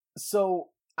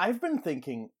So I've been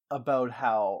thinking about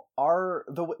how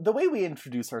the way we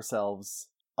introduce ourselves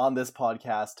on this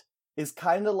podcast is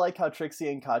kind of like how Trixie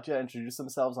and Katya introduce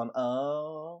themselves on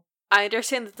Oh. I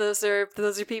understand that those are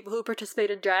people who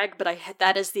participate in drag, but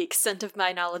that is the extent of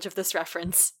my knowledge of this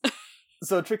reference.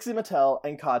 So Trixie Mattel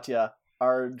and Katya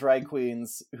are drag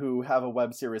queens who have a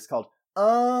web series called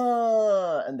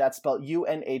and that's spelled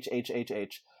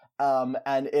UNHHHH.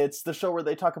 And it's the show where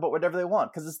they talk about whatever they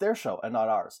want, because it's their show and not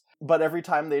ours. But every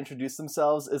time they introduce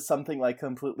themselves is something like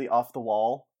completely off the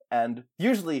wall, and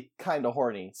usually kind of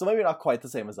horny, so maybe not quite the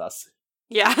same as us.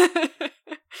 Yeah.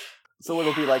 So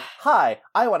it'll be like, hi,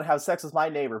 I want to have sex with my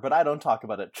neighbor, but I don't talk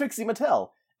about it. Trixie Mattel.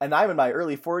 And I'm in my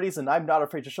early 40s, and I'm not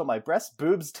afraid to show my breasts,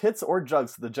 boobs, tits, or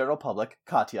jugs to the general public.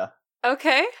 Katya.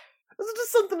 Okay. This is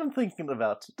just something I'm thinking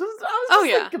about. I was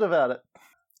just thinking about it.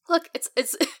 Look, it's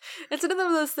another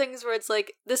of those things where it's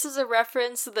like, this is a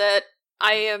reference that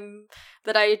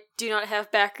I do not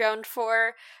have background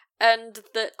for, and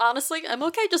that honestly, I'm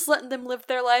okay just letting them live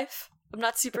their life. I'm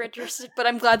not super interested, but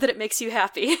I'm glad that it makes you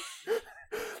happy.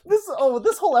 This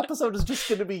whole episode is just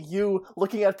gonna be you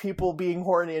looking at people being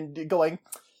horny and going,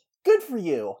 good for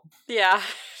you. Yeah.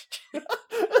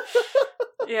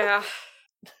 Yeah.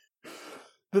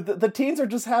 The teens are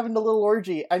just having a little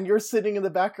orgy, and you're sitting in the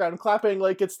background clapping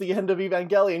like it's the end of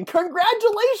Evangelion.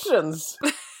 Congratulations!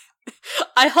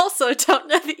 I also don't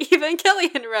know the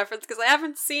Evangelion reference, because I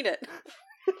haven't seen it.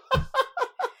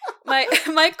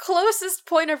 My closest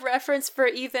point of reference for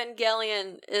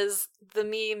Evangelion is the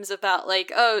memes about,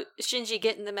 like, oh, Shinji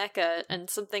get in the mecha, and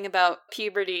something about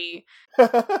puberty.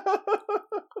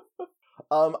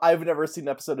 I've never seen an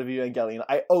episode of Evangelion.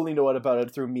 I only know about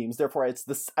it through memes. Therefore,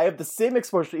 I have the same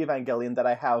exposure to Evangelion that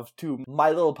I have to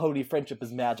My Little Pony Friendship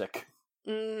is Magic.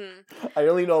 Mm. I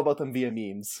only know about them via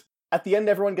memes. At the end,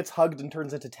 everyone gets hugged and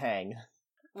turns into Tang.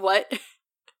 What?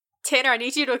 Tanner, I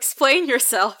need you to explain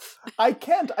yourself. I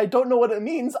can't. I don't know what it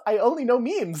means. I only know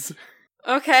memes.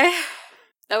 Okay.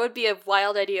 That would be a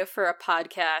wild idea for a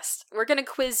podcast. We're gonna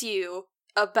quiz you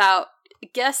about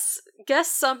guess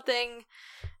something.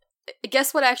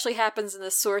 Guess what actually happens in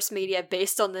the source media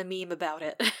based on the meme about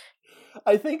it.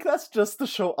 I think that's just the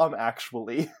show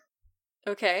Actually.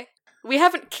 Okay. We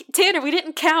haven't... Tanner, we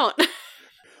didn't count.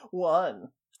 1.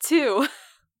 2.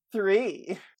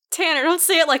 3. Tanner, don't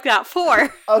say it like that.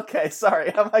 4. Okay,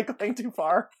 sorry. Am I going too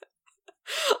far?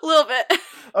 A little bit.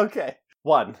 Okay.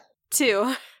 1.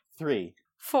 2. 3.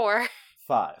 4.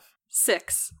 5.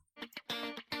 6.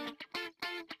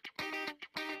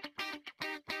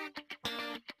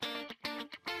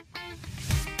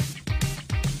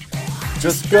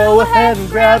 Just go ahead and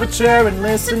grab a chair and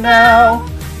listen now.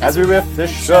 As we riff the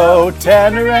show,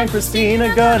 Tanner and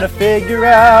Christina gonna figure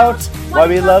out why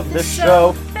we love this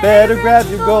show. Better grab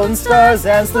your golden stars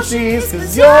and slushies,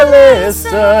 cause you're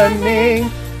listening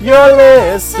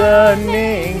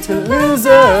to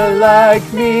Loser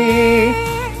Like Me.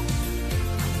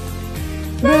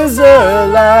 Loser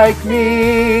Like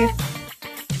Me.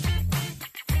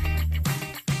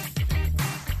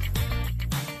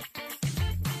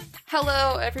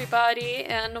 Hello, everybody,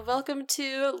 and welcome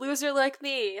to Loser Like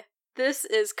Me. This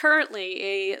is currently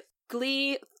a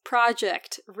Glee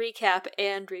Project recap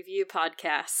and review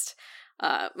podcast.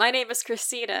 My name is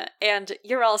Christina, and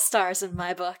you're all stars in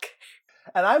my book.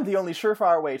 And I'm the only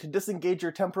surefire way to disengage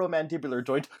your temporomandibular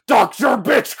joint, Dr.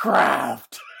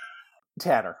 Bitchcraft!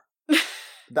 Tanner.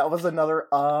 That was another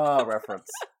reference.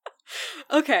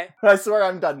 Okay. I swear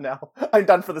I'm done now. I'm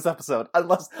done for this episode,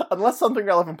 unless something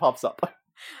relevant pops up.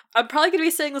 I'm probably going to be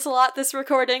saying this a lot this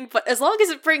recording, but as long as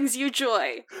it brings you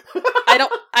joy,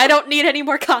 I don't need any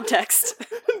more context.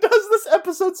 Does this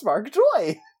episode spark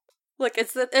joy? Look,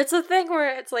 it's a thing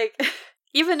where it's like,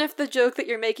 even if the joke that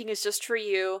you're making is just for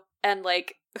you, and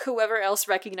like whoever else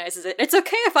recognizes it, it's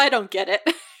okay if I don't get it.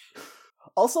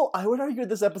 Also, I would argue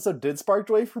this episode did spark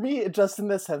joy for me, just in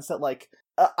the sense that, like,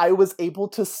 I was able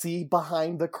to see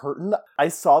behind the curtain. I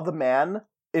saw the man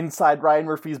inside Ryan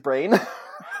Murphy's brain.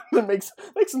 That makes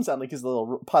him sound like he's a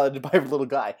little piloted by a little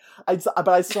guy. I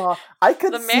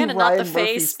could the see man and Ryan not the Fae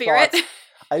Murphy's spirit. thoughts.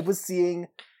 I was seeing,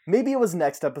 maybe it was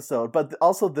next episode, but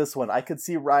also this one. I could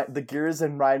see the gears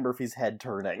in Ryan Murphy's head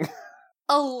turning.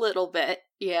 A little bit,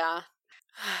 yeah.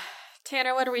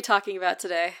 Tanner, what are we talking about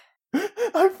today?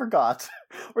 I forgot.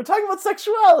 We're talking about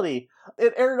sexuality.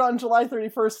 It aired on July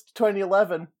 31st,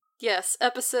 2011. Yes,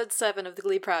 episode 7 of the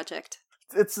Glee Project.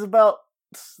 It's about...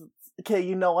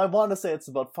 Okay, I want to say it's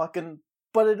about fucking,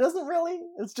 but it doesn't really.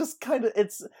 It's just kind of,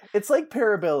 it's like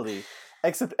Parability,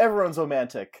 except everyone's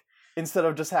romantic, instead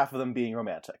of just half of them being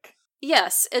romantic.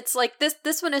 Yes, it's like,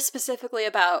 this one is specifically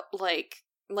about, like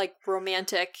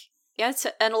romantic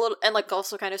and a little, and like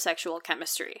also kind of sexual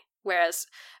chemistry. Whereas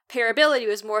pairability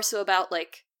was more so about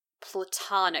like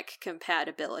platonic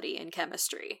compatibility and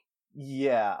chemistry.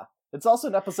 Yeah. It's also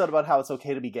an episode about how it's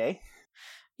okay to be gay.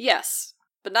 Yes,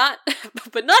 but not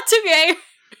too gay.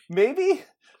 Maybe?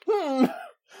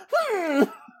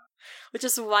 Which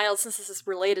is wild since this is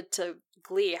related to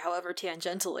Glee, however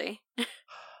tangentially.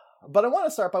 But I want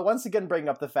to start by once again bringing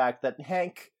up the fact that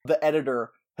Hank, the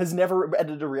editor, has never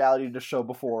edited a reality show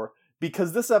before,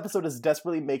 because this episode is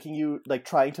desperately making you, like,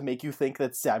 trying to make you think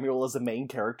that Samuel is a main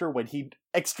character when he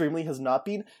extremely has not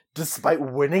been, despite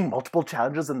winning multiple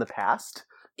challenges in the past.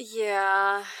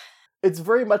 Yeah. It's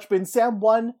very much been Sam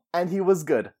won, and he was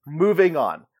good. Moving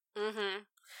on.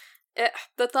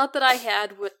 The thought that I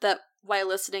had with that while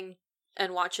listening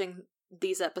and watching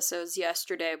these episodes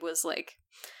yesterday was like,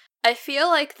 I feel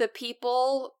like the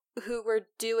people who were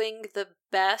doing the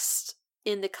best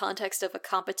in the context of a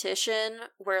competition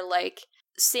were like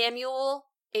Samuel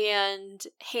and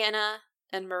Hannah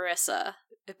and Marissa,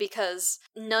 because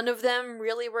none of them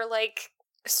really were like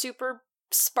super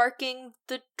sparking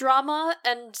the drama,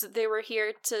 and they were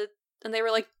here to, and they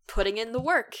were like putting in the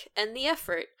work and the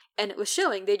effort, and it was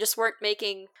showing. They just weren't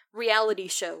making reality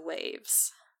show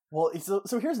waves. Well,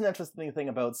 so here's an interesting thing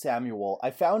about Samuel. I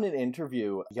found an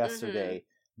interview yesterday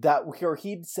that where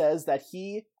he says that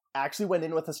he actually went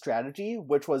in with a strategy,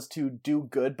 which was to do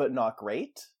good but not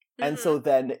great. And so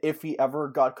then if he ever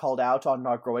got called out on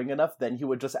not growing enough, then he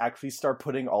would just actually start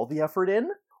putting all the effort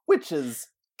in, which is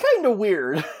kind of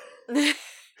weird.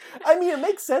 I mean, it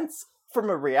makes sense from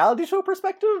a reality show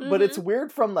perspective, but it's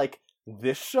weird from, like,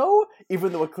 this show,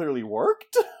 even though it clearly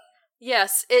worked.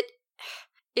 Yes,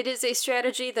 it is a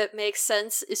strategy that makes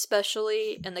sense,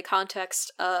 especially in the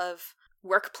context of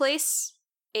workplace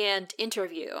and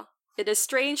interview. It is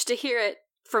strange to hear it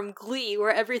from Glee,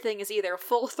 where everything is either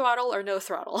full throttle or no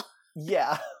throttle.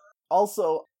 Yeah.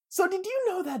 Also, so did you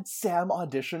know that Sam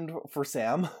auditioned for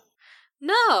Sam?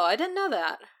 No, I didn't know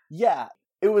that. Yeah.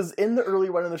 It was in the early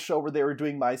run of the show where they were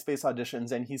doing MySpace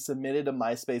auditions, and he submitted a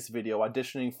MySpace video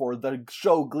auditioning for the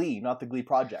show Glee, not the Glee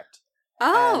project.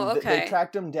 Oh, and okay. They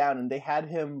tracked him down, and they had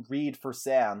him read for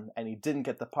Sam, and he didn't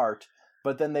get the part.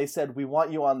 But then they said, we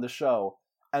want you on the show.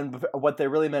 And what they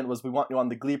really meant was, we want you on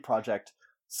the Glee project.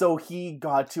 So he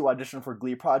got to audition for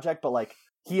Glee project, but, like,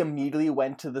 he immediately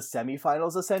went to the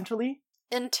semifinals, essentially.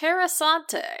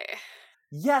 Interessante.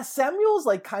 Yeah, Samuel's,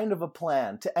 like, kind of a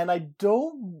plant, and I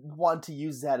don't want to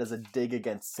use that as a dig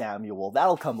against Samuel.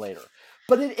 That'll come later.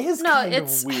 But it is kind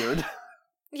of weird.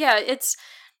 Yeah,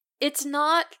 it's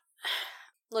not...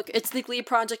 Look, it's the Glee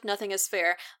project, nothing is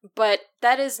fair, but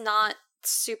that is not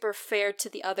super fair to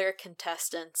the other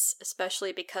contestants,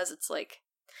 especially because it's like,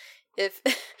 if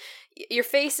you're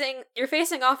facing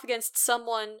off against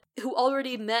someone who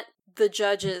already met the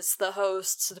judges, the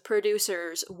hosts, the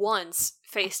producers once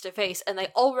face to face, and they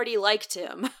already liked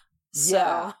him. So.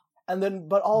 Yeah, and then,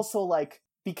 but also, like,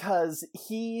 because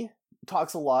he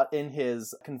talks a lot in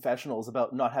his confessionals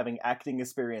about not having acting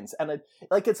experience, and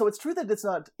so it's true that it's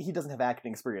not, he doesn't have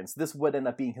acting experience. This would end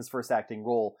up being his first acting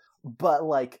role, but,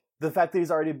 like, the fact that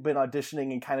he's already been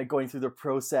auditioning and kind of going through the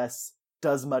process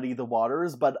does muddy the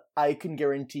waters, but I can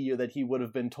guarantee you that he would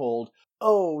have been told,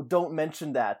 oh, don't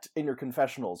mention that in your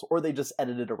confessionals, or they just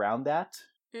edited around that.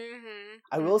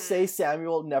 I will say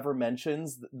Samuel never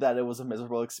mentions that it was a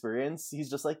miserable experience.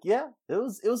 He's just like, yeah, it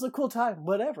was a cool time,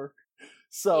 whatever.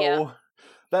 So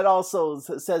that also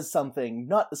says something,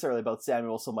 not necessarily about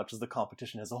Samuel so much as the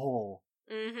competition as a whole.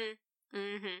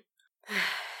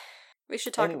 We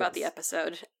should talk about the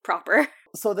episode proper.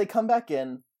 So they come back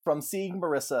in from seeing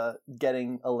Marissa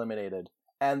getting eliminated,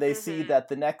 and they see that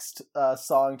the next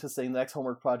song to sing, the next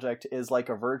homework project, is Like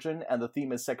a Virgin, and the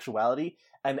theme is sexuality,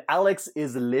 and Alex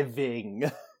is living.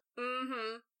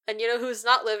 And you know who's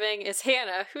not living is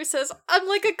Hannah, who says, I'm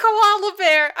like a koala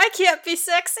bear, I can't be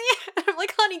sexy. And I'm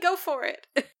like, honey, go for it.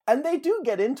 And they do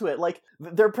get into it. Like,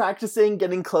 they're practicing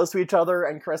getting close to each other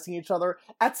and caressing each other.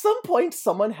 At some point,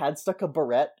 someone had stuck a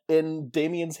barrette in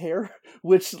Damien's hair,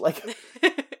 which, like,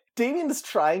 Damien is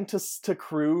trying to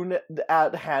croon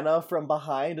at Hannah from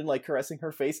behind and, like, caressing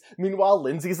her face. Meanwhile,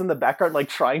 Lindsay's in the background, like,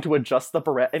 trying to adjust the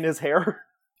barrette in his hair.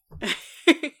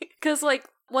 Because, like,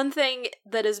 one thing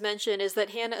that is mentioned is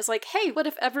that Hannah is like, hey, what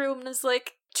if everyone is,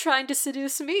 like, trying to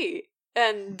seduce me?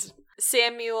 And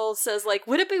Samuel says, like,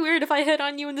 would it be weird if I hit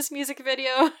on you in this music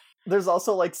video? There's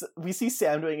also, like, we see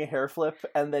Sam doing a hair flip,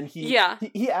 and then he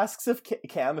asks if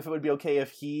Cam, if it would be okay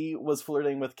if he was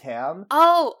flirting with Cam.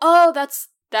 Oh, that's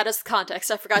That is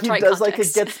context. I forgot to He write does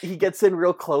context. he gets in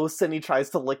real close and he tries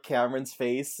to lick Cameron's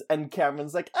face, and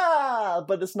Cameron's like, ah,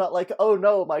 but it's not like, oh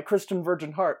no, my Christian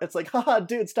virgin heart. It's like, haha,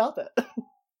 dude, stop it.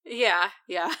 Yeah.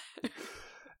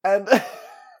 And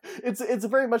it's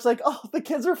very much like, oh, the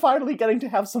kids are finally getting to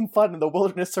have some fun in the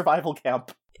wilderness survival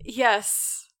camp.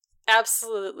 Yes.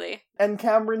 Absolutely. And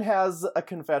Cameron has a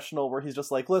confessional where he's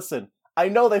just like, listen, I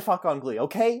know they fuck on Glee,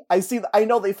 okay? I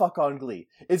know they fuck on Glee.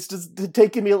 It's just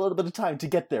taking me a little bit of time to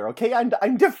get there, okay?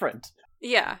 I'm different.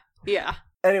 Yeah.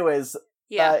 Anyways,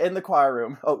 Yeah. in the choir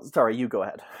room. Oh, sorry, you go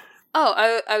ahead.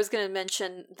 Oh, I was going to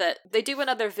mention that they do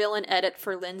another villain edit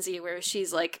for Lindsay where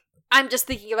she's like, I'm just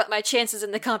thinking about my chances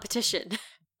in the competition.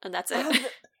 And that's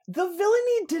it. The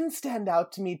villainy didn't stand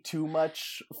out to me too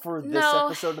much for this No.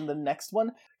 episode and the next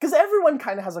one. Because everyone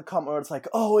kind of has a comment where it's like,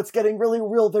 oh, it's getting really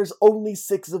real. There's only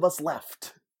 6 of us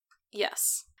left.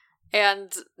 Yes.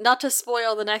 And not to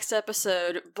spoil the next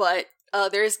episode, but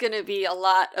there's going to be a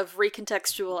lot of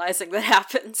recontextualizing that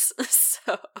happens.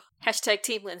 So, hashtag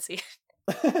Team Lindsay.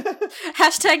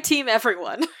 Hashtag Team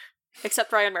Everyone.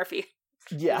 Except Ryan Murphy.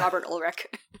 Yeah. Robert Ulrich.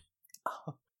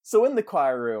 So in the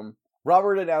choir room,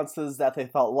 Robert announces that they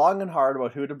thought long and hard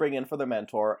about who to bring in for their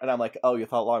mentor, and I'm like, oh, you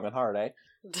thought long and hard, eh?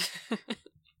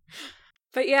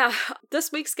 But yeah,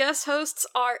 this week's guest hosts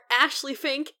are Ashley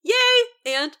Fink, yay,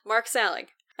 and Mark Salling.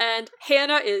 And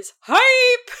Hannah is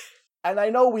hype! And I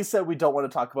know we said we don't want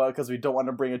to talk about it because we don't want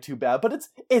to bring it too bad, but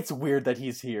it's weird that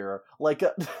he's here. Like,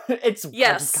 it's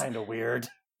Yes. kind of weird.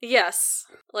 Yes.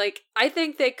 Like, I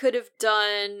think they could have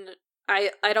done...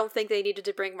 I don't think they needed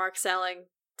to bring Mark Salling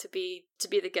to be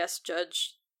the guest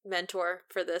judge mentor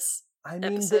for this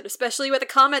episode, especially with a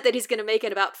comment that he's going to make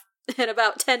in about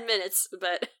 10 minutes,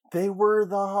 but... They were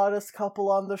the hottest couple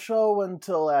on the show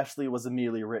until Ashley was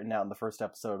immediately written out in the first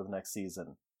episode of the next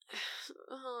season.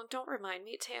 Oh, don't remind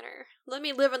me, Tanner. Let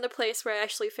me live in the place where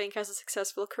Ashley Fink has a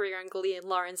successful career on Glee and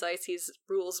Lauren Zicey's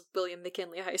rules William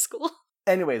McKinley High School.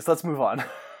 Anyways, let's move on.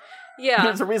 Yeah.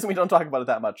 There's a reason we don't talk about it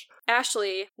that much.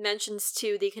 Ashley mentions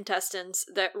to the contestants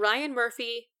that Ryan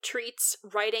Murphy treats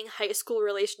writing high school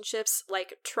relationships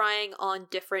like trying on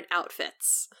different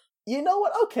outfits. You know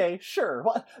what? Okay, sure.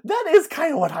 That is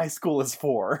kind of what high school is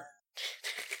for.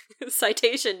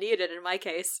 Citation needed in my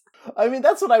case. I mean,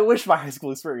 that's what I wish my high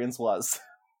school experience was.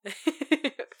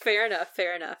 Fair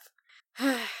enough.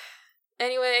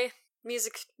 Anyway,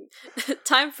 music.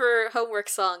 Time for homework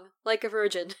song, Like a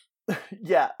Virgin.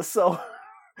 Yeah, so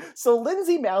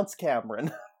Lindsay mounts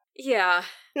Cameron. Yeah.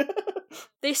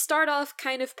 They start off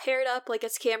kind of paired up, like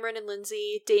it's Cameron and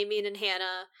Lindsay, Damien and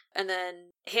Hannah, and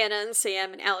then Hannah and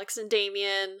Sam and Alex and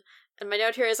Damien. And my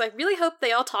note here is, I really hope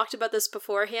they all talked about this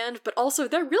beforehand, but also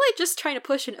they're really just trying to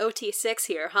push an OT6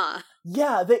 here, huh?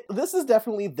 Yeah, this is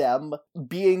definitely them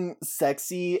being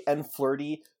sexy and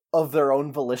flirty of their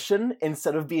own volition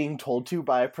instead of being told to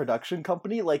by a production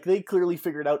company. Like, they clearly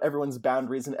figured out everyone's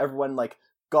boundaries and everyone, like,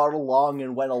 got along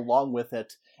and went along with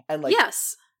it. And, like,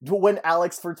 yes. When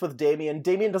Alex flirts with Damien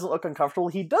doesn't look uncomfortable.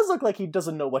 He does look like he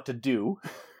doesn't know what to do.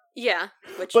 Yeah.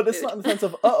 But it's not in the sense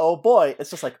of, uh-oh, boy. It's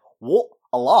just like, whoa,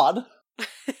 a lot.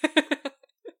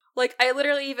 Like, I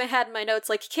literally even had in my notes,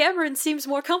 like, Cameron seems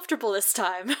more comfortable this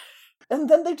time. And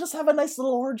then they just have a nice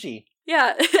little orgy.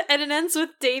 Yeah, and it ends with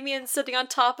Damien sitting on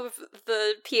top of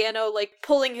the piano, like,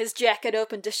 pulling his jacket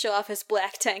open to show off his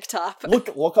black tank top.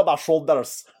 Look at my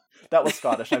shoulders. That was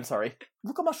Scottish, I'm sorry.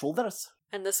 Look at my shoulders.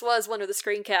 And this was one of the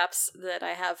screen caps that I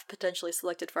have potentially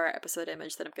selected for our episode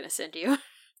image that I'm going to send you.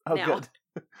 Oh, now. good.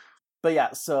 But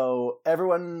yeah, so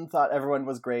everyone thought everyone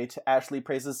was great. Ashley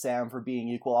praises Sam for being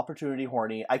equal opportunity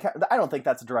horny. I don't think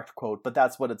that's a direct quote, but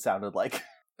that's what it sounded like.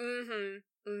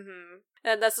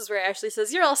 And this is where Ashley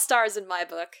says, "You're all stars in my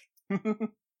book."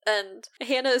 And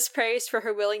Hannah is praised for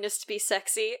her willingness to be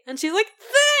sexy, and she's like,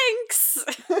 "Thanks!"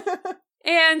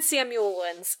 And Samuel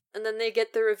wins. And then they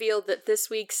get the reveal that this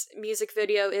week's music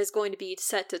video is going to be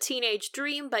set to Teenage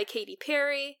Dream by Katy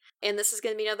Perry. And this is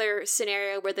going to be another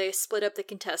scenario where they split up the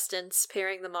contestants,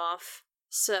 pairing them off.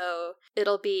 So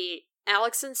it'll be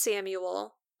Alex and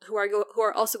Samuel, who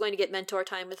are also going to get mentor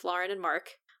time with Lauren and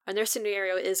Mark. And their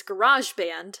scenario is Garage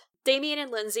Band. Damien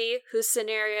and Lindsay, whose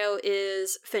scenario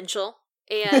is Finchel.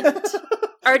 And...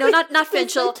 Or no, not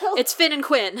Finchel. It's Finn and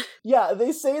Quinn. Yeah,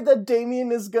 they say that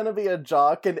Damien is gonna be a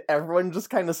jock, and everyone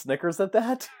just kind of snickers at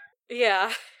that.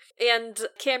 Yeah. And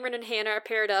Cameron and Hannah are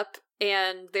paired up,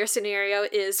 and their scenario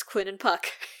is Quinn and Puck.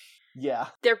 Yeah.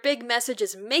 Their big message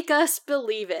is, make us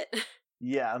believe it.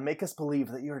 Yeah, make us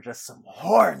believe that you're just some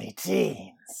horny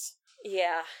teens.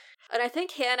 Yeah. And I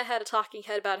think Hannah had a talking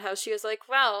head about how she was like,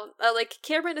 wow, like,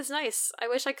 Cameron is nice. I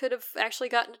wish I could have actually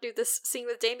gotten to do this scene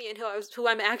with Damien, who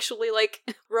I'm actually, like,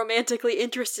 romantically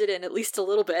interested in, at least a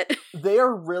little bit. They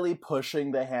are really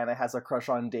pushing the Hannah has a crush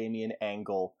on Damien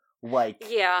angle. Like,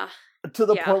 Yeah. to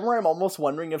the Yeah. point where I'm almost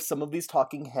wondering if some of these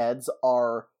talking heads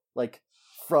are, like,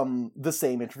 from the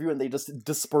same interview and they just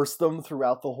disperse them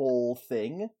throughout the whole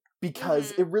thing.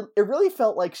 Because it really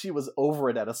felt like she was over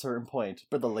it at a certain point.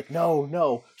 But they're like,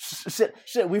 no, shit,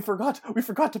 we forgot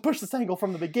to push this angle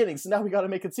from the beginning, so now we gotta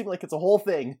make it seem like it's a whole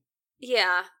thing.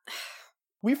 Yeah.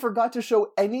 We forgot to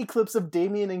show any clips of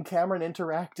Damien and Cameron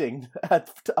interacting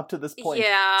up to this point.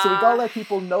 Yeah. So we gotta let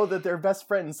people know that they're best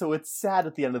friends, so it's sad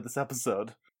at the end of this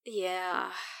episode.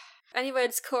 Yeah. Anyway,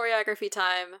 it's choreography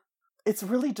time. It's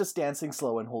really just dancing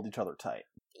slow and hold each other tight.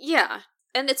 Yeah.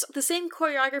 And it's the same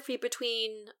choreography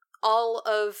between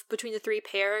the three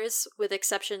pairs, with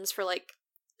exceptions for, like,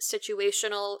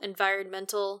 situational,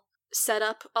 environmental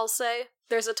setup, I'll say.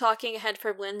 There's a talking head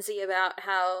from Lindsay about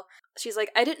how she's like,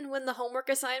 I didn't win the homework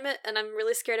assignment, and I'm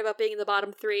really scared about being in the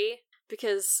bottom three,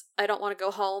 because I don't want to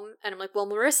go home. And I'm like, well,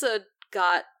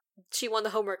 she won the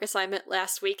homework assignment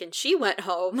last week, and she went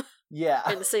home. Yeah.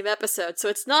 In the same episode, so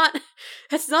it's not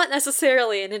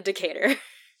necessarily an indicator.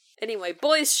 Anyway,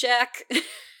 boys Shack,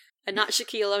 and not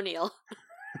Shaquille O'Neal.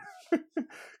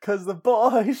 Because the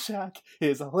boy shack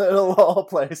is a little old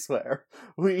place where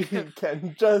we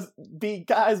can just be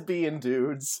guys being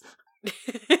dudes.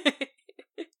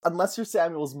 Unless you're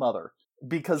Samuel's mother.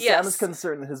 Because Sam is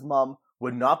concerned that his mom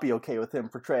would not be okay with him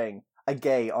portraying a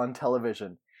gay on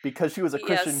television. Because she was a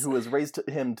Christian who was raised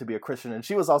him to be a Christian, and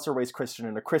she was also raised Christian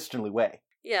in a Christianly way.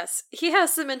 Yes, he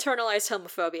has some internalized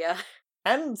homophobia.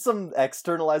 And some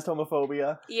externalized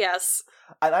homophobia. Yes.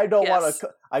 And I don't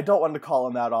want to call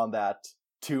him out on that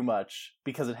too much,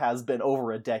 because it has been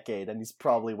over a decade and he's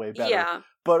probably way better. Yeah.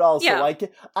 But also,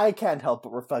 I can't help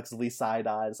but reflexively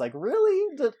side-eye. It's like,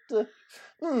 really?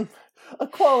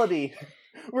 Equality.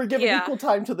 We're giving equal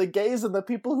time to the gays and the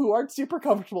people who aren't super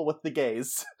comfortable with the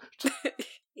gays.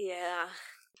 Yeah.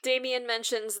 Damien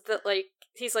mentions that, like,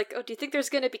 he's like, oh, do you think there's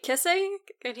gonna be kissing?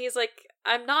 And he's like,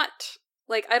 I'm not.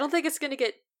 Like, I don't think it's gonna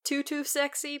get too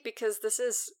sexy, because this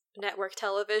is network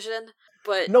television,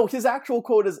 but... No, his actual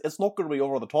quote is, it's not gonna be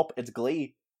over the top, it's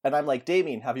Glee. And I'm like,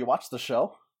 Damien, have you watched the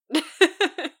show?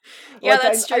 Yeah,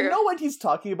 that's true. I know what he's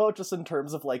talking about, just in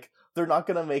terms of, like, they're not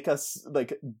gonna make us,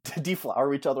 like,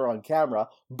 deflower each other on camera,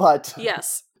 but...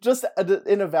 Yes. Just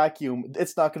in a vacuum,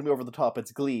 it's not gonna be over the top,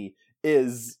 it's Glee,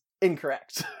 is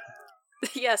incorrect.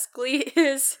 Yes, Glee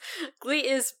is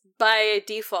by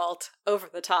default over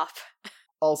the top.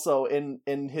 Also,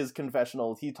 in his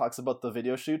confessional, he talks about the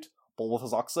video shoot, but with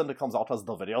his accent, it comes out as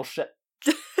the video shit.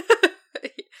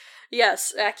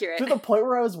 Yes, accurate. To the point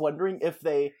where I was wondering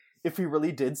if he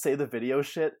really did say the video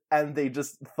shit, and they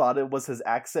just thought it was his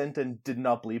accent and did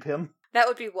not bleep him. That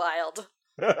would be wild.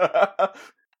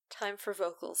 Time for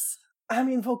vocals. I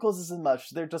mean, vocals isn't much.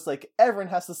 They're just like, everyone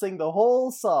has to sing the whole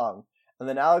song. And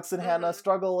then Alex and Hannah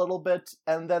struggle a little bit,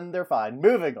 and then they're fine.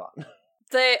 Moving on.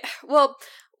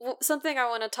 Something I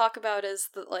want to talk about is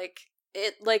that, like,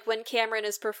 when Cameron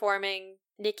is performing,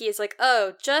 Nikki is like,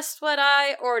 oh, just what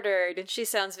I ordered, and she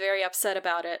sounds very upset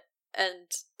about it.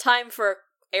 And time for,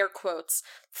 air quotes,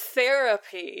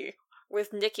 therapy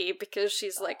with Nikki, because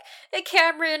she's like, hey,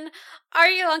 Cameron, are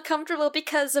you uncomfortable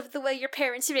because of the way your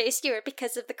parents raised you, or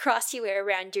because of the cross you wear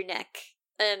around your neck?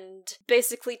 And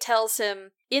basically tells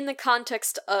him, in the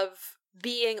context of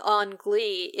being on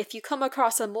Glee, if you come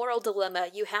across a moral dilemma,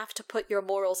 you have to put your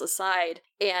morals aside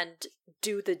and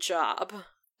do the job.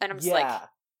 And I'm just like,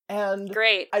 and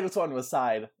great. I just want to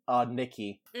aside on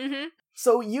Nikki. Mm-hmm.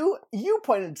 So you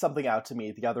pointed something out to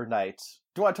me the other night.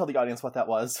 Do you want to tell the audience what that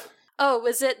was? Oh,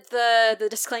 was it the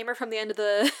disclaimer from the end of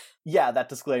the... Yeah, that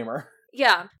disclaimer.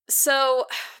 Yeah. So,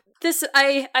 this,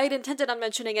 I'd intended on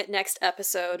mentioning it next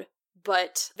episode,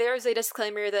 but there's a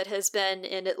disclaimer that has been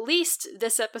in at least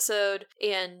this episode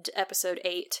and episode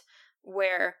 8,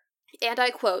 where, and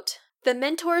I quote, the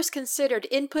mentors considered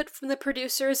input from the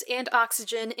producers and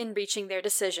Oxygen in reaching their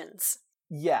decisions.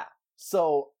 Yeah.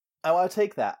 So, I want to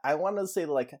take that. I want to say,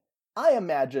 like, I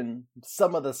imagine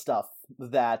some of the stuff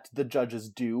that the judges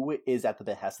do is at the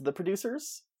behest of the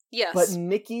producers. Yes. But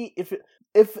Nikki,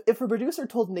 if a producer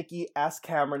told Nikki, ask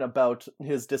Cameron about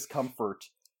his discomfort,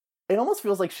 it almost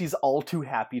feels like she's all too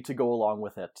happy to go along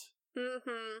with it.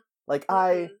 Mm-hmm. Like,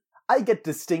 I get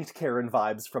distinct Karen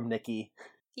vibes from Nikki.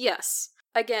 Yes.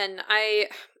 Again, I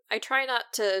try not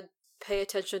to pay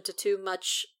attention to too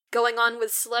much going on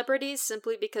with celebrities,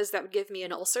 simply because that would give me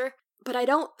an ulcer. But I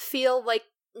don't feel like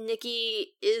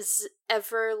Nikki is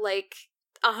ever, like,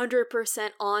 100%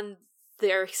 on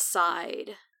their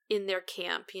side in their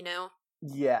camp, you know?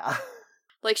 Yeah.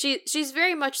 Like, she's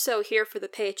very much so here for the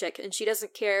paycheck, and she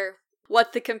doesn't care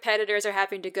what the competitors are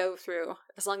having to go through,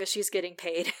 as long as she's getting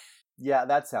paid. Yeah,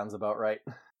 that sounds about right.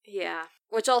 Yeah.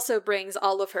 Which also brings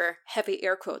all of her, heavy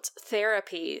air quotes,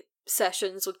 therapy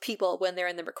sessions with people when they're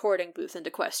in the recording booth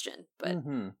into question. But,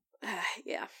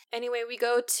 yeah. Anyway, we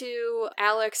go to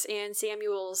Alex and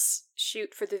Samuel's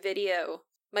shoot for the video.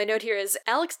 My note here is,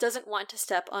 Alex doesn't want to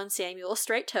step on Samuel's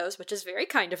straight toes, which is very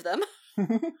kind of them.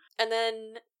 And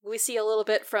then we see a little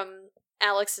bit from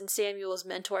Alex and Samuel's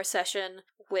mentor session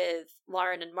with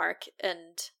Lauren and Mark,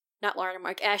 and not Lauren and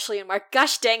Mark, Ashley and Mark.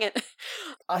 Gosh dang it.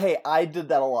 Hey, I did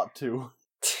that a lot too.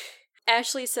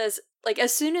 Ashley says, like,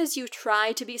 as soon as you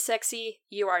try to be sexy,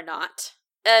 you are not.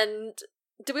 And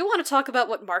do we want to talk about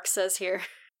what Mark says here?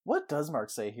 What does Mark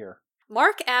say here?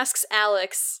 Mark asks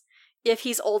Alex if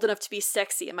he's old enough to be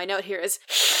sexy, and my note here is,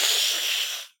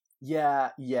 Yeah.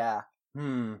 yeah.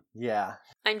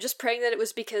 I'm just praying that it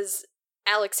was because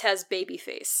Alex has baby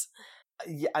face.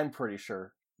 Yeah, I'm pretty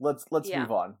sure. Let's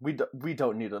move on. We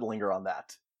don't need to linger on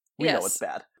that. We know it's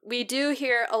bad. We do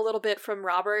hear a little bit from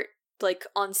Robert, like,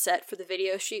 on set for the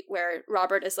video shoot, where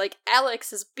Robert is like,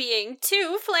 Alex is being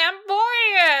too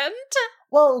flamboyant!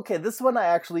 Well, okay, this one I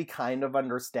actually kind of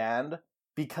understand,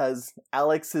 because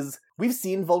we've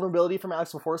seen vulnerability from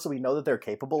Alex before, so we know that they're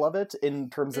capable of it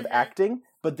in terms of acting,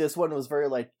 but this one was very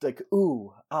like,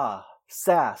 ooh,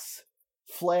 sass,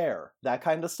 flair, that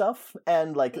kind of stuff,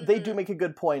 and, like, they do make a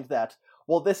good point that,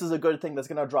 well, this is a good thing that's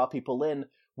gonna draw people in,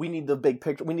 we need the big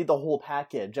picture, we need the whole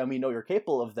package, and we know you're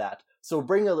capable of that, so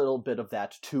bring a little bit of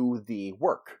that to the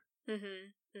work. Do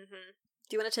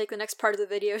you want to take the next part of the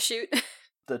video shoot?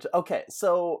 Okay,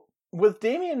 so with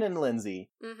Damien and Lindsay,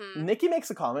 Nikki makes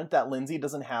a comment that Lindsay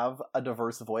doesn't have a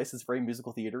diverse voice. It's very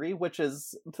musical theater-y, which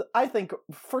is, I think,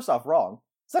 first off, wrong.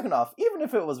 Second off, even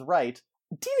if it was right,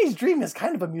 Teenage Dream is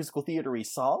kind of a musical theater-y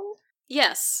song.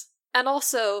 Yes. And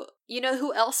also, you know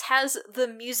who else has the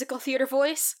musical theater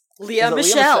voice? Lea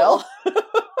Michele!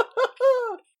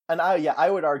 And I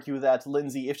would argue that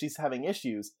Lindsay, if she's having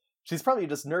issues, she's probably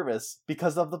just nervous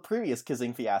because of the previous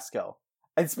kissing fiasco.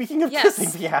 And speaking of kissing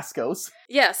fiascos...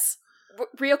 Yes.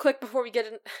 Real quick before we get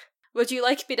in... Would you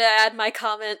like me to add my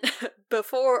comment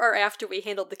before or after we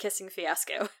handled the kissing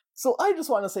fiasco? So I just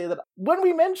want to say that when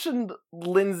we mentioned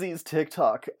Lindsay's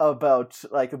TikTok about,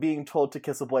 like, being told to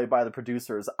kiss a boy by the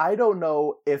producers, I don't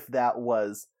know if that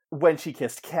was when she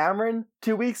kissed Cameron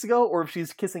 2 weeks ago, or if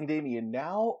she's kissing Damien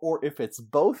now, or if it's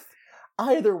both.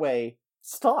 Either way,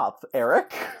 stop,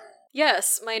 Eric.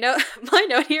 Yes, my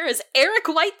note here is Eric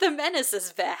White the Menace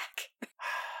is back.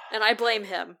 And I blame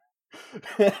him.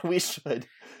 We should.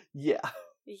 Yeah.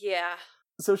 Yeah.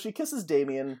 So she kisses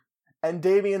Damien, and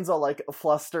Damien's all, like,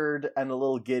 flustered and a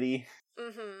little giddy.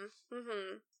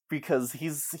 Because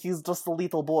he's just a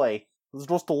little boy. He's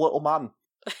just a little man.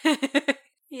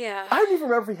 Yeah. I don't even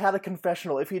remember if he had a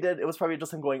confessional. If he did, it was probably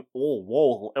just him going, oh,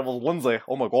 whoa, it was Lindsay.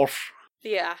 Oh my gosh.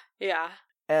 Yeah.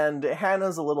 And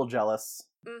Hannah's a little jealous.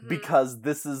 Because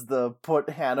this is the put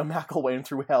Hannah McElwain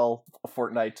through hell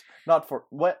fortnight.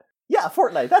 What? Yeah,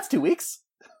 fortnight. That's 2 weeks.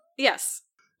 Yes.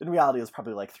 In reality, it's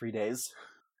probably like 3 days.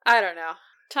 I don't know.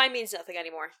 Time means nothing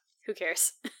anymore. Who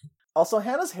cares? Also,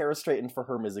 Hannah's hair is straightened for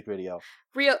her music video.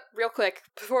 Real quick,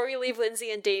 before we leave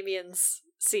Lindsay and Damien's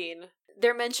scene,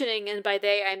 they're mentioning, and by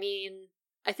they I mean,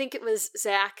 I think it was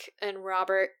Zach and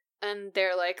Robert, and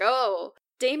they're like, oh,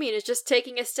 Damien is just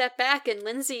taking a step back and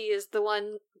Lindsay is the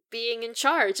one being in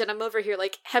charge, and I'm over here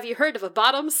like, have you heard of a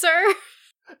bottom, sir?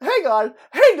 Hang on!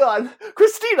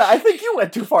 Christina, I think you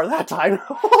went too far that time.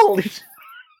 Holy shit.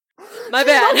 My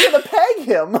bad. She's not gonna peg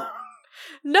him!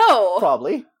 No!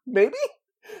 Probably. Maybe?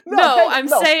 No, I'm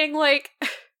saying, like,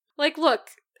 look,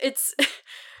 it's...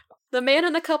 the man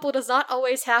in the couple does not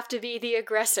always have to be the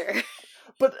aggressor.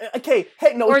 But, okay,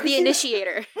 hey, no, or Christina, the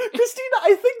initiator. Christina,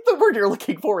 I think the word you're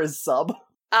looking for is sub.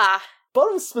 Ah.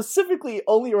 Bottom specifically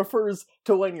only refers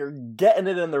to when you're getting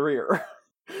it in the rear.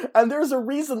 And there's a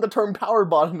reason the term power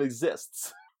bottom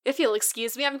exists. If you'll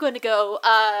excuse me, I'm going to go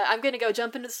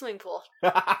jump into the swimming pool.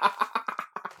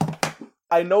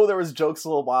 I know there was jokes a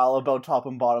little while about top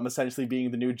and bottom essentially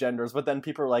being the new genders, but then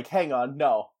people are like, hang on,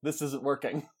 no, this isn't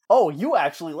working. Oh, you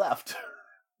actually left.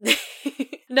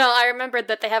 No, I remembered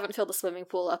that they haven't filled the swimming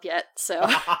pool up yet, so...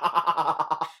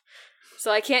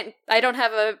 So I don't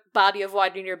have a body of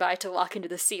water nearby to walk into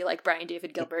the sea like Brian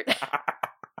David Gilbert.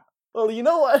 Well, you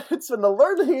know what? It's been a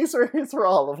learning experience for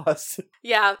all of us.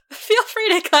 Yeah, feel free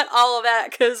to cut all of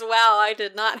that, because wow, I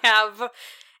did not have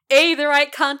A, the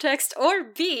right context, or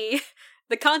B,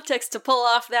 the context to pull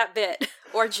off that bit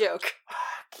or joke.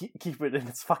 Keep it in,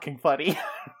 it's fucking funny.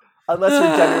 Unless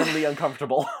you're genuinely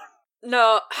uncomfortable.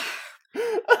 No.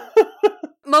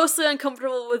 Mostly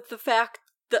uncomfortable with the fact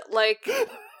that, like,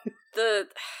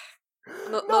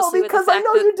 no, because I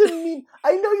know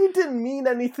you didn't mean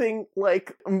anything,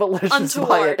 like, malicious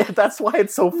by it. That's why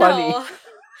it's so funny.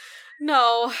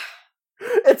 No.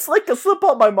 It's like a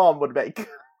slip-up my mom would make.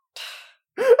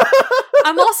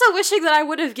 I'm also wishing that I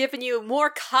would have given you more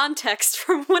context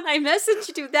from when I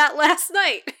messaged you that last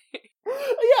night.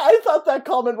 Yeah, I thought that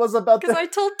comment was about because I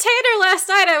told Tanner last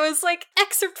night I was like,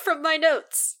 excerpt from my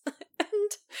notes. And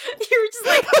you were just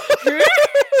like,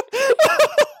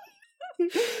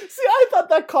 See, I thought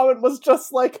that comment was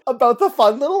just like about the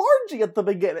fun little orgy at the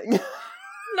beginning.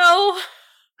 No.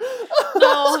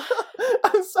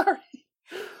 I'm sorry.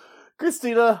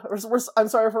 Christina, I'm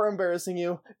sorry for embarrassing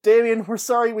you. Damien, we're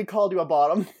sorry we called you a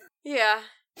bottom. Yeah.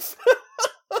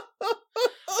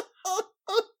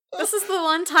 This is the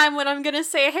one time when I'm gonna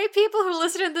say, hey, people who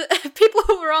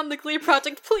were on the Glee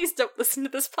Project, please don't listen to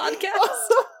this podcast.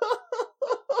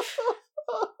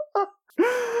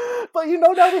 But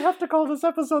now we have to call this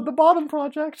episode The Bottom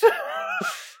Project.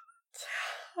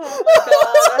 Oh my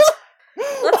god.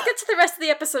 Let's get to the rest of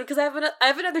the episode, because I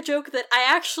have another joke that I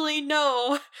actually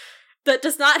know that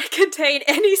does not contain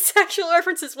any sexual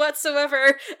references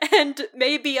whatsoever, and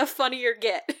may be a funnier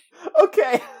get.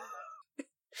 Okay.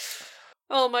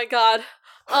 Oh my god.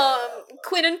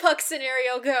 Quinn and Puck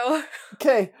scenario, go.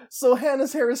 Okay, so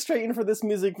Hannah's hair is straightened for this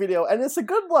music video, and it's a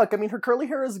good look. I mean, her curly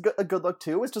hair is a good look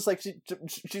too. It's just like she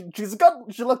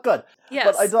looked good. Yes.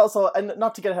 But I also, and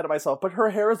not to get ahead of myself, but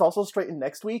her hair is also straightened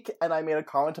next week, and I made a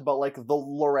comment about like the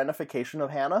Lorenification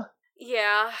of Hannah.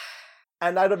 Yeah.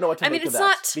 And I don't know what to make of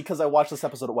that because I watched this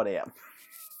episode at 1 a.m.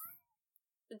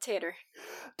 Tater.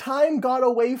 Time got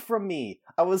away from me.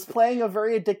 I was playing a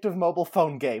very addictive mobile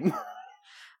phone game.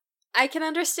 I can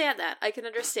understand that.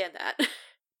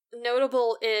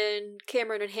 Notable in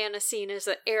Cameron and Hannah's scene is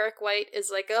that Eric White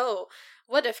is like, oh,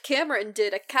 what if Cameron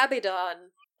did a kabedon?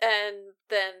 And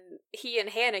then he and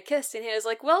Hannah kissed, and Hannah's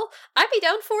like, well, I'd be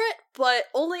down for it,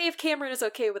 but only if Cameron is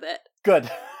okay with it.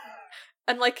 Good.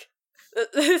 I'm like,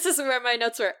 this is where my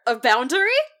notes were. A boundary?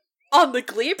 On the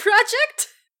Glee Project?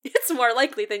 It's more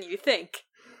likely than you think.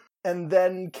 And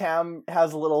then Cam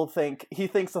has a little think. He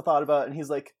thinks a thought about it, and he's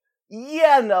like,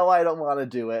 yeah, no, I don't want to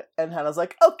do it. And Hannah's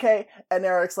like, okay. And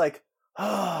Eric's like,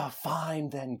 fine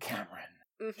then, Cameron.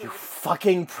 Mm-hmm. You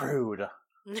fucking prude.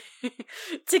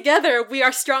 Together, we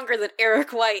are stronger than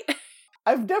Eric White.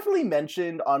 I've definitely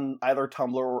mentioned on either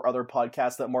Tumblr or other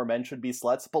podcasts that more men should be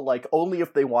sluts, but like, only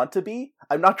if they want to be.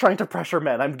 I'm not trying to pressure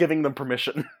men, I'm giving them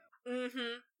permission. And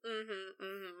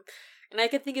I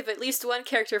can think of at least one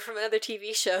character from another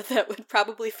TV show that would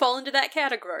probably fall into that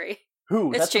category.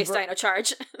 Who? It's Chase Dino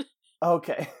Charge.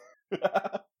 Okay.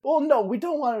 Well, no, we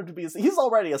don't want him to be he's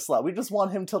already a slut. We just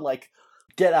want him to, like,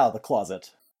 get out of the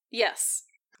closet. Yes.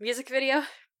 Music video?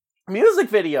 Music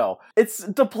video! It's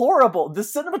deplorable. The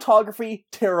cinematography,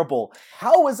 terrible.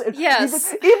 How is it?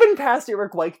 Yes. Even past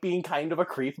Eric White being kind of a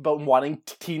creep about wanting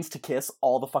teens to kiss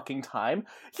all the fucking time,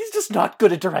 he's just not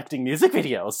good at directing music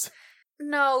videos.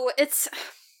 No, it's...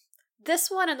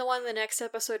 This one and the one in the next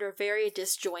episode are very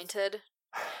disjointed.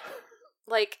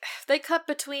 Like, they cut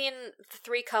between the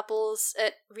three couples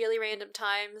at really random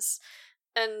times,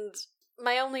 and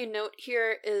my only note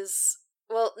here is...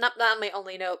 Well, not my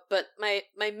only note, but my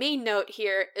main note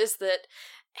here is that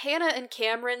Hannah and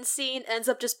Cameron's scene ends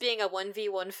up just being a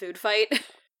 1v1 food fight.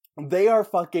 They are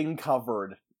fucking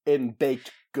covered in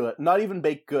baked good, not even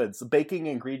baked goods, baking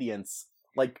ingredients.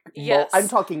 Like, yes. I'm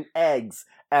talking eggs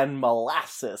and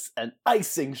molasses and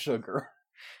icing sugar.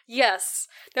 Yes.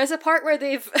 There's a part where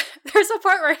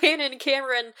Hannah and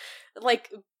Cameron,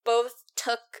 like, both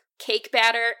took cake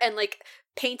batter and, like,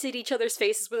 painted each other's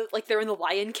faces with it like they're in The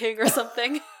Lion King or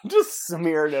something. Just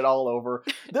smeared it all over.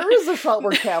 There is a shot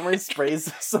where Cameron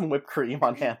sprays some whipped cream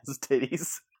on Hannah's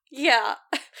titties. Yeah.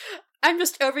 I'm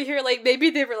just over here like, maybe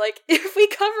they were like, if we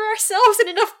cover ourselves in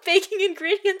enough baking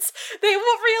ingredients, they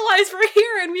won't realize we're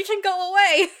here and we can go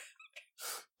away.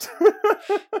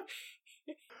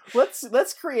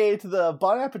 Let's create the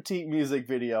Bon Appetit music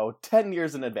video 10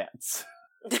 years in advance.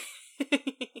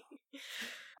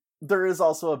 There is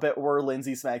also a bit where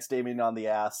Lindsay smacks Damien on the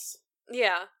ass.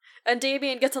 Yeah. And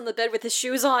Damien gets on the bed with his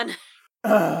shoes on.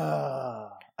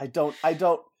 I don't...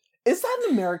 Is that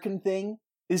an American thing?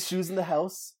 Is shoes in the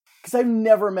house? Because I've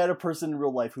never met a person in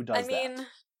real life who does that. I mean,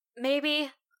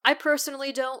 maybe. I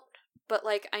personally don't. But,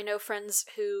 like, I know friends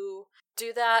who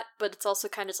do that, but it's also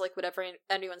kind of like whatever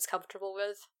anyone's comfortable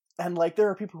with. And, like, there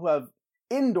are people who have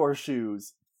indoor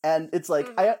shoes, And it's like,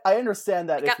 I understand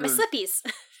that I got my slippies.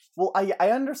 Well, I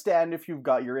understand if you've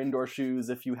got your indoor shoes,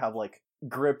 if you have, like,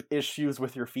 grip issues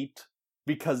with your feet,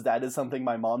 because that is something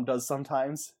my mom does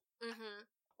sometimes. Mm-hmm.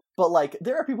 But, like,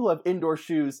 there are people who have indoor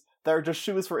shoes that are just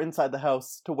shoes for inside the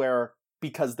house to wear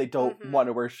because they don't want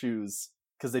to wear shoes.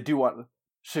 Because they do want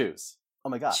shoes. Oh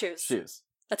my god. Shoes.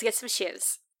 Let's get some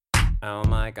shoes. Oh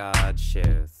my god,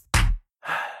 shoes.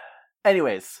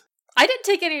 Anyways. I didn't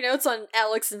take any notes on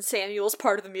Alex and Samuel's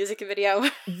part of the music video.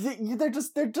 They're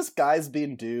just guys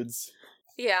being dudes.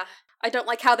 Yeah. I don't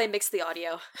like how they mix the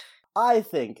audio. I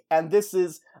think, and this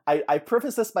is, I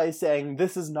preface this by saying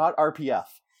this is not RPF,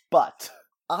 but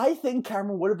I think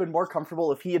Cameron would have been more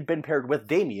comfortable if he had been paired with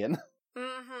Damien.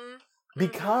 Mm-hmm.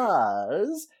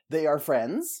 Because they are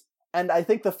friends, and I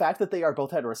think the fact that they are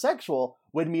both heterosexual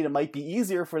would mean it might be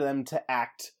easier for them to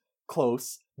act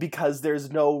close, because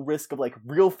there's no risk of, like,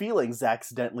 real feelings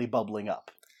accidentally bubbling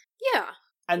up. Yeah.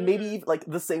 And maybe, like,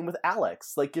 the same with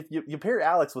Alex. Like, if you paired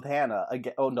Alex with Hannah,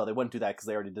 again, oh no, they wouldn't do that because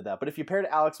they already did that, but if you paired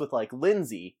Alex with, like,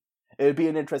 Lindsay, it would be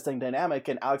an interesting dynamic,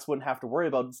 and Alex wouldn't have to worry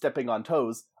about stepping on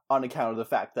toes on account of the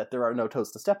fact that there are no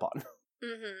toes to step on.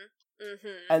 Mm-hmm.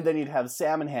 Mm-hmm. And then you'd have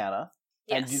Sam and Hannah,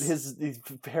 yes. and his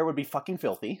hair would be fucking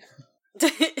filthy. Oh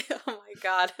my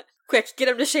god. Quick, get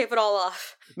him to shave it all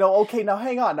off. No, okay, now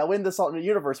hang on. Now in this alternate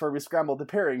universe where we scrambled the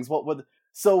pairings,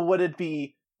 would it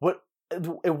be,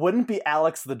 it wouldn't be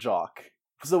Alex the jock.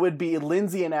 So it'd be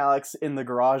Lindsay and Alex in the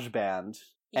garage band,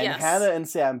 and yes. Hannah and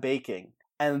Sam baking,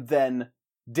 and then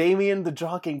Damien the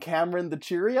jock and Cameron the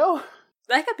Cheerio?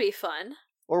 That could be fun.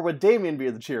 Or would Damien be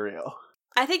the Cheerio?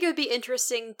 I think it would be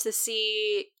interesting to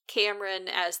see Cameron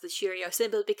as the Cheerio,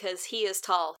 simply because he is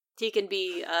tall. He can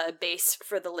be a base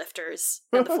for the lifters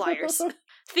and the flyers.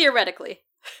 Theoretically.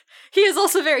 He is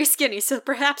also very skinny, so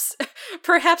perhaps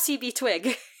he be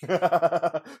Twig.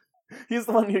 He's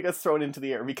the one who gets thrown into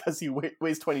the air because he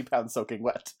weighs 20 pounds soaking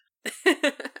wet.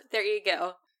 There you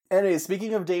go. Anyway,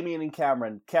 speaking of Damien and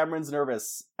Cameron, Cameron's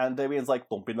nervous, and Damien's like,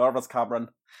 don't be nervous, Cameron.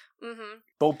 Mm-hmm.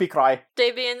 Don't be cry.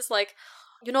 Damien's like,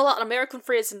 you know that American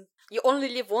phrase, you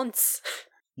only live once.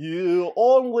 You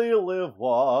only live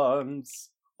once.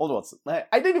 Hold on,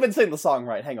 I didn't even sing the song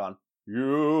right, hang on.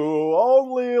 You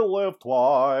only live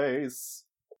twice.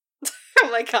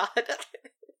 Oh my god.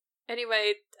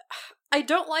 Anyway, I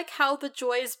don't like how the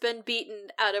joy's been beaten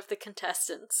out of the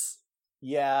contestants.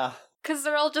 Yeah. Because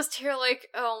they're all just here like,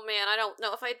 oh man, I don't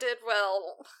know if I did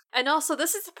well. And also,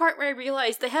 this is the part where I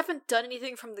realize they haven't done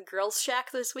anything from the girls'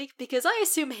 shack this week, because I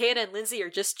assume Hannah and Lindsay are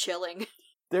just chilling.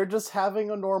 They're just having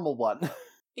a normal one.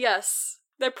 Yes.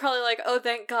 They're probably like, oh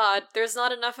thank god, there's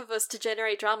not enough of us to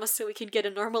generate drama so we can get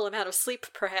a normal amount of sleep,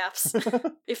 perhaps.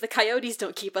 If the coyotes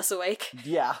don't keep us awake.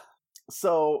 Yeah.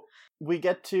 So, we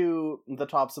get to the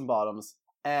tops and bottoms,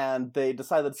 and they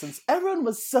decide that since everyone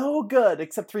was so good,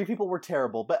 except 3 people were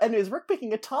terrible. But anyways, we're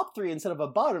picking a top 3 instead of a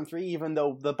bottom 3, even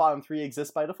though the bottom 3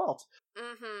 exists by default.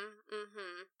 Mm-hmm,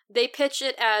 mm-hmm. They pitch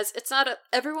it as,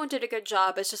 everyone did a good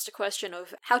job, it's just a question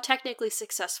of how technically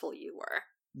successful you were.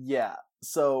 Yeah,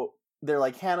 so they're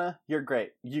like, Hannah, you're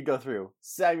great, you go through.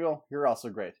 Samuel, you're also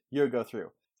great, you go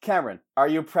through. Cameron, are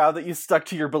you proud that you stuck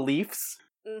to your beliefs?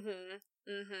 Mm-hmm,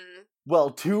 mm-hmm.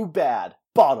 Well, too bad.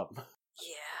 Bottom.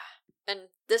 Yeah. And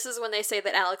this is when they say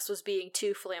that Alex was being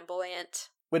too flamboyant.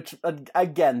 Which,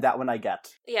 again, that one I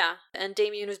get. Yeah, and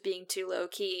Damien was being too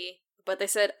low-key. But they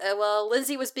said, well,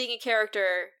 Lindsay was being a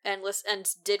character and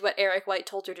did what Eric White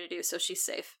told her to do, so she's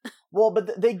safe. Well,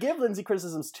 but they give Lindsay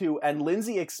criticisms too, and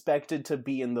Lindsay expected to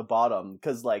be in the bottom,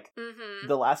 because, like,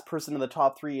 the last person in the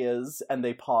top 3 is, and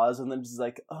they pause, and then she's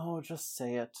like, oh, just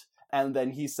say it. And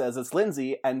then he says it's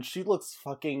Lindsay, and she looks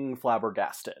fucking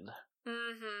flabbergasted.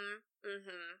 Mm-hmm,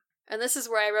 mm-hmm. And this is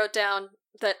where I wrote down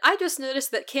that I just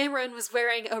noticed that Cameron was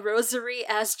wearing a rosary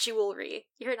as jewelry.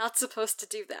 You're not supposed to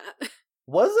do that.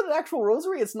 Was it an actual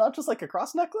rosary? It's not just like a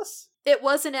cross necklace? It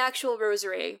was an actual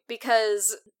rosary,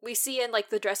 because we see in, like,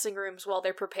 the dressing rooms while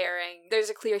they're preparing, there's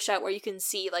a clear shot where you can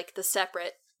see, like, the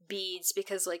separate beads,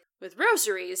 because, like, with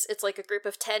rosaries, it's like a group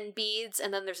of 10 beads,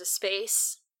 and then there's a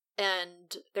space,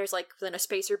 and there's, like, then a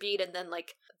spacer bead, and then,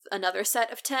 like, another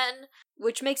set of 10,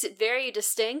 which makes it very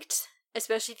distinct,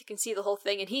 especially if you can see the whole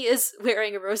thing, and he is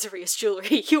wearing a rosary as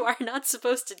jewelry. You are not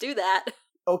supposed to do that.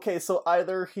 Okay, so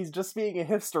either he's just being a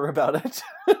hipster about it,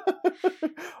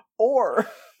 or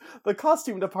the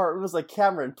costume department was like,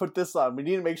 Cameron, put this on. We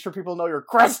need to make sure people know you're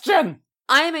Christian!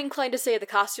 I am inclined to say the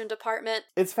costume department.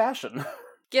 It's fashion.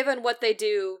 Given what they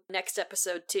do next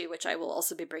episode too, which I will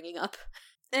also be bringing up.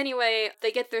 Anyway,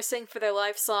 they get their sing for their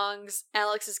life songs.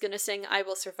 Alex is gonna sing I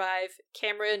Will Survive.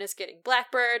 Cameron is getting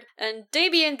Blackbird. And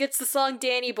Damien gets the song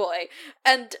Danny Boy.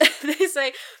 And they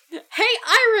say, "Hey,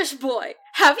 Irish boy,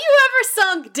 have you ever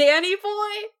sung Danny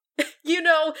Boy?" You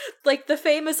know, like the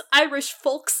famous Irish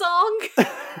folk song?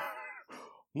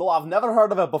 No, I've never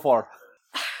heard of it before.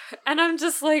 And I'm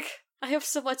just like, I have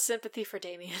so much sympathy for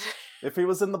Damien. If he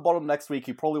was in the bottom next week,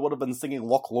 he probably would have been singing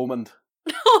Loch Lomond.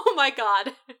 Oh my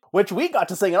god. Which we got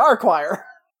to sing in our choir.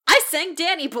 I sang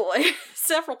Danny Boy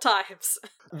several times.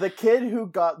 The kid who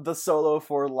got the solo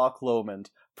for Loch Lomond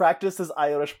practiced his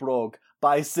Irish brogue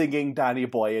by singing Danny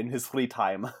Boy in his free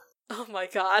time. Oh my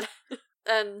god.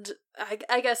 And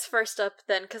I guess first up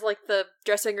then, because like the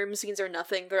dressing room scenes are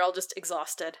nothing, they're all just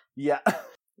exhausted. Yeah.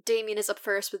 Damien is up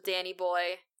first with Danny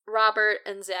Boy. Robert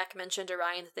and Zach mentioned to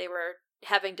Ryan that they were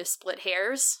having to split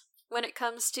hairs when it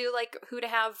comes to like who to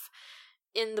have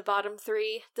in the bottom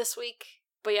 3 this week.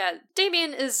 But yeah,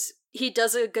 Damien he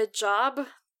does a good job.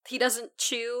 He doesn't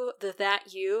chew the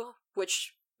 "that you,"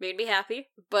 which made me happy,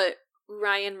 but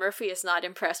Ryan Murphy is not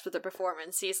impressed with the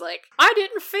performance. He's like, "I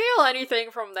didn't feel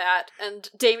anything from that." And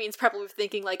Damien's probably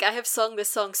thinking like, "I have sung this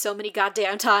song so many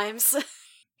goddamn times."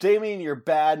 Damien, you're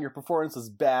bad, and your performance was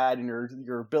bad, and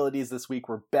your abilities this week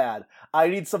were bad. I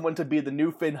need someone to be the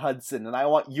new Finn Hudson, and I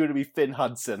want you to be Finn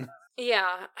Hudson.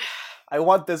 Yeah. I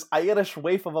want this Irish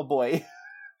waif of a boy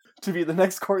to be the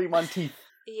next Corey Monteith.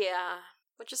 Yeah,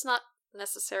 which is not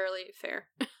necessarily fair.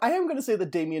 I am going to say that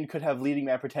Damien could have leading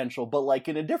man potential, but like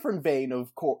in a different vein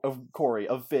of Corey,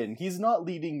 of Finn. He's not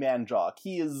leading man jock.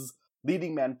 He is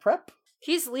leading man prep.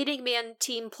 He's leading man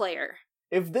team player.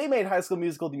 If they made High School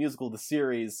Musical the musical the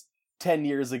series 10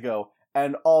 years ago,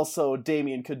 and also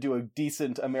Damien could do a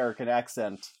decent American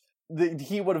accent,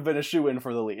 he would have been a shoo-in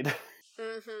for the lead.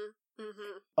 Mm-hmm.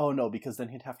 Mm-hmm. Oh no, because then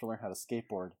he'd have to learn how to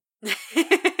skateboard.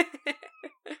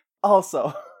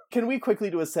 Also, can we quickly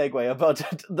do a segue about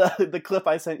the clip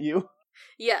I sent you?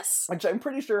 Yes. Which I'm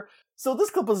pretty sure... So this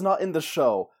clip was not in the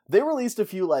show. They released a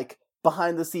few, like,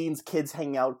 behind-the-scenes kids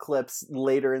hanging out clips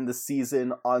later in the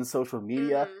season on social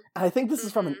media. Mm-hmm. And I think this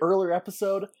is from an earlier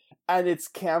episode, and it's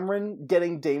Cameron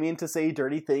getting Damien to say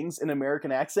dirty things in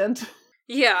American accent.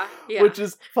 Yeah, yeah. Which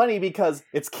is funny because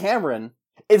it's Cameron,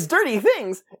 it's dirty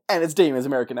things, and it's Damien's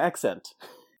American accent.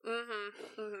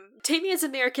 Mm-hmm. Mm-hmm. Damien's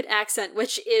American accent,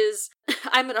 which is,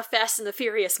 I'm in a Fast and the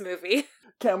Furious movie.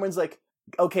 Cameron's like,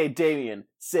 "Okay, Damien,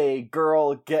 say,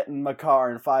 girl, get in my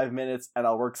car in 5 minutes and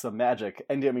I'll work some magic."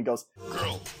 And Damien goes,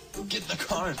 "Girl, get in the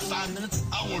car in 5 minutes,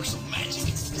 I'll work some magic."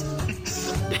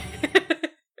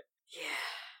 Yeah.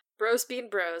 Bros being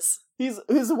bros. He's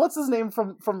what's his name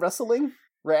from wrestling?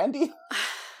 Randy?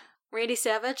 Randy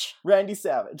Savage? Randy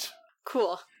Savage.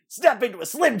 Cool. Step into a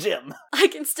Slim Jim! I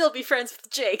can still be friends with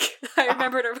Jake. I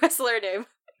remembered a wrestler name.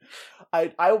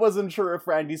 I wasn't sure if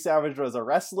Randy Savage was a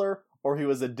wrestler or he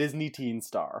was a Disney teen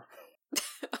star.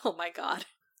 Oh my god.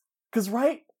 'Cause,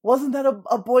 right? Wasn't that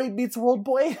a Boy Meets World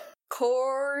boy?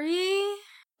 Corey?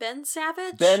 Ben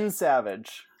Savage? Ben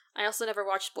Savage. I also never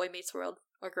watched Boy Meets World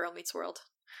or Girl Meets World.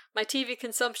 My TV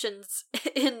consumptions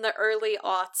in the early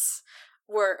aughts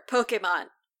were Pokemon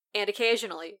and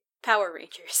occasionally Power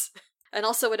Rangers. And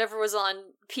also whatever was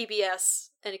on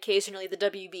PBS and occasionally the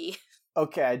WB.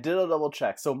 Okay, I did a double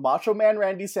check. So Macho Man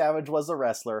Randy Savage was a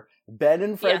wrestler. Ben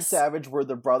and Fred Yes. Savage were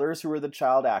the brothers who were the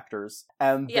child actors.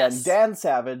 And Yes. then Dan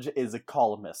Savage is a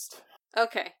columnist.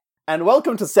 Okay. And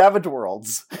welcome to Savage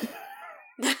Worlds.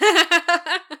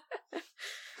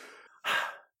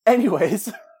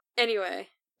 Anyways,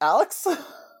 Anyway. Alex,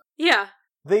 Yeah.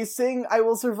 they sing I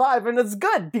Will Survive, and it's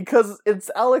good because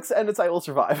it's Alex and it's I Will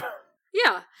Survive.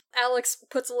 Yeah. Alex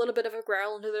puts a little bit of a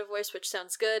growl into their voice, which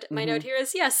sounds good. My note here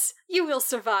is, yes, you will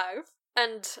survive.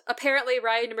 And apparently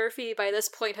Ryan Murphy, by this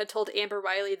point, had told Amber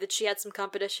Riley that she had some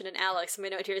competition in Alex. My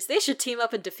note here is, they should team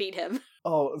up and defeat him.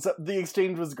 Oh, so the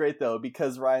exchange was great though,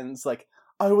 because Ryan's like,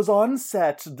 "I was on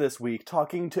set this week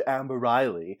talking to Amber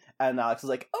Riley," and Alex is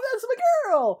like, "Oh, that's my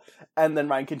girl!" And then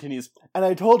Ryan continues, "And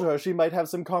I told her she might have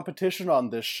some competition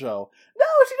on this show." No,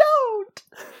 she don't!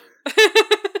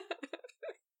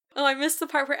 Oh, I missed the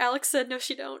part where Alex said, no,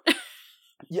 she don't.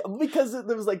 Yeah, because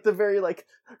there was like the very like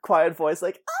quiet voice,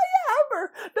 like, "Oh yeah,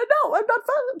 Amber! No, I'm not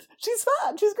fun. She's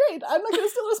fun. She's great. I'm not gonna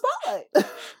steal her spotlight."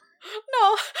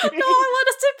 No,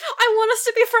 I want us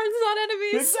to be friends, not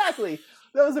enemies. Exactly.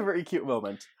 That was a very cute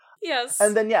moment. Yes.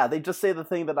 And then, yeah, they just say the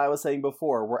thing that I was saying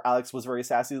before, where Alex was very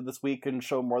sassy this week and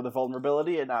showed more of the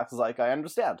vulnerability, and Alex is like, "I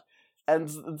understand." And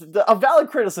a valid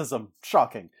criticism.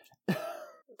 Shocking.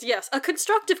 Yes, a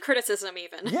constructive criticism,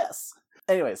 even. Yes.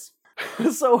 Anyways,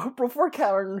 So before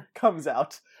Cameron comes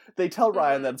out, they tell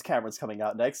Ryan Mhm. that it's Cameron's coming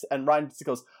out next, and Ryan just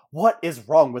goes, "What is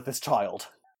wrong with this child?"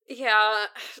 Yeah,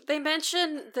 they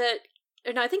mention that,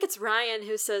 and I think it's Ryan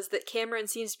who says that Cameron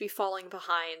seems to be falling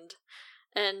behind.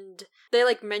 And they,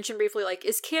 mention briefly,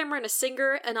 is Cameron a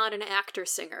singer and not an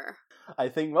actor-singer? I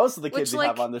think most of the kids Which, you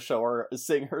have on the show are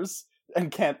singers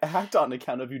and can't act on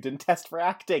account of you didn't test for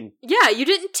acting. Yeah, you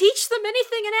didn't teach them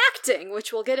anything in acting,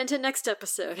 which we'll get into next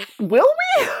episode. Will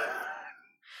we?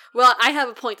 Well, I have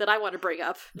a point that I want to bring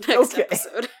up next Okay.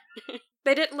 episode.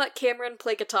 They didn't let Cameron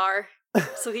play guitar,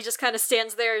 so he just kind of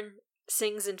stands there and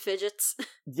sings and fidgets.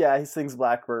 Yeah, he sings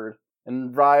Blackbird.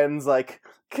 And Ryan's like,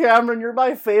 "Cameron, you're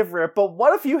my favorite, but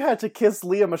what if you had to kiss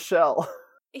Leah Michelle?"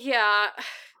 Yeah.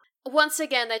 Once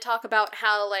again, they talk about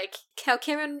how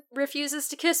Cameron refuses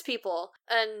to kiss people,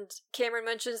 and Cameron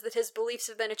mentions that his beliefs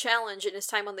have been a challenge in his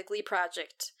time on the Glee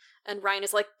project. And Ryan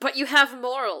is like, "But you have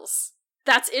morals.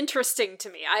 That's interesting to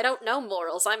me. I don't know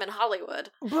morals. I'm in Hollywood."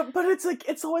 But it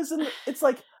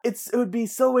would be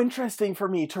so interesting for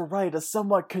me to write a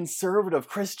somewhat conservative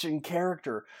Christian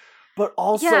character, but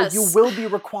also Yes. you will be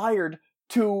required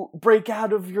to break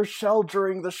out of your shell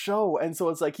during the show, and so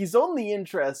it's like he's only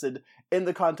interested in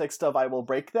the context of "I will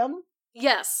break them,"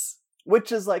 Yes.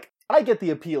 which is like, I get the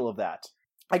appeal of that.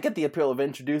 I get the appeal of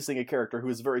introducing a character who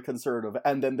is very conservative,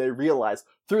 and then they realize,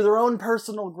 through their own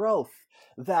personal growth,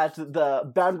 that the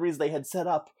boundaries they had set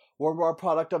up were more a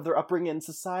product of their upbringing in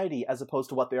society, as opposed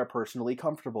to what they are personally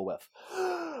comfortable with.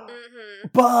 Mm-hmm.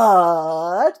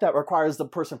 But that requires the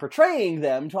person portraying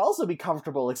them to also be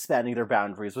comfortable expanding their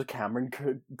boundaries, which Cameron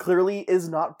clearly is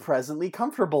not presently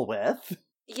comfortable with.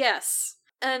 Yes.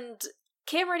 And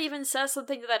Cameron even says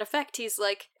something to that effect. He's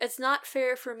like, "It's not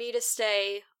fair for me to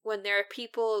stay when there are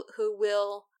people who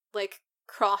will,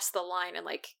 cross the line and,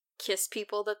 kiss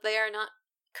people that they are not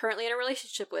currently in a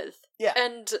relationship with." Yeah.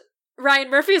 And Ryan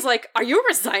Murphy's like, "Are you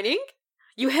resigning?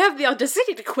 You have the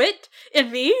audacity to quit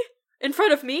in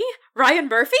front of me, Ryan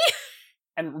Murphy?"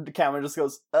 And Cameron just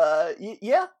goes,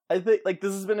 yeah, I think,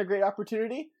 this has been a great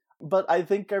opportunity, but I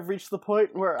think I've reached the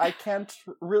point where I can't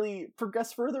really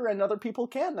progress further and other people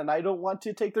can, and I don't want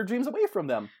to take their dreams away from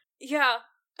them. Yeah.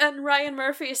 And Ryan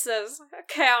Murphy says,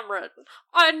 "Cameron,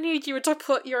 I need you to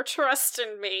put your trust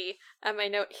in me." And my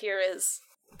note here is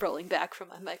rolling back from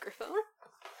my microphone.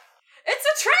 It's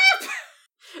a trap!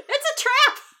 It's a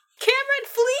trap! Cameron,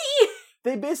 flee!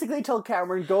 They basically tell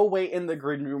Cameron, "Go wait in the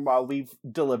green room while we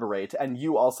deliberate, and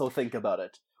you also think about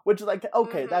it." Which is like,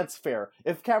 okay, Mhm. that's fair.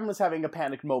 If Cameron was having a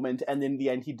panic moment, and in the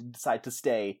end he did decide to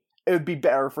stay, it would be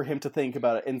better for him to think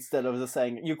about it instead of just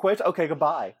saying, "You quit? Okay,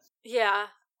 goodbye." Yeah.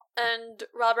 And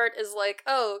Robert is like,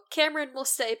 "Oh, Cameron will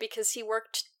stay because he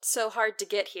worked so hard to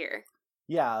get here."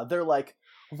 Yeah, they're like,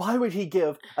 why would he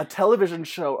give a television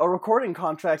show, a recording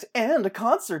contract, and a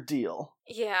concert deal?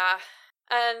 Yeah.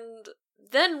 And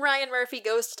then Ryan Murphy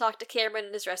goes to talk to Cameron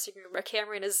in his dressing room, where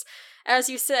Cameron is, as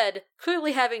you said,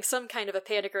 clearly having some kind of a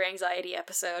panic or anxiety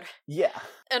episode. Yeah.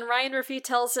 And Ryan Murphy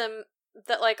tells him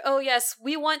that, "Oh yes,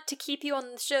 we want to keep you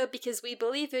on the show because we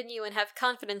believe in you and have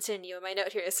confidence in you." And my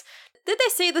note here is, did they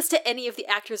say this to any of the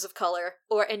actors of color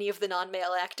or any of the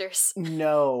non-male actors?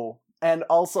 No. And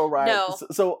also Ryan... No.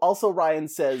 So also Ryan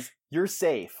says, "You're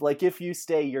safe. If you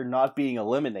stay, you're not being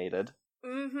eliminated."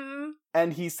 Mm-hmm.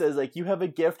 And he says, you have a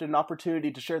gift, an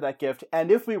opportunity to share that gift,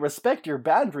 and if we respect your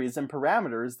boundaries and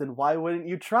parameters, then why wouldn't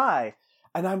you try?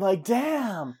 And I'm like,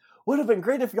 damn! Would have been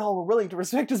great if y'all were willing to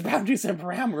respect his boundaries and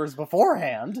parameters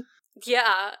beforehand.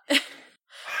 Yeah. It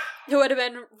would have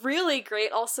been really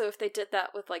great also if they did that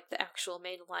with, the actual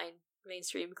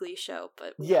mainstream Glee show,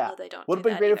 but we all know they don't Would have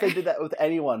been great if they did that with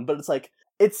anyone, but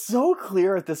it's so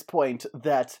clear at this point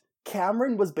that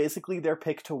Cameron was basically their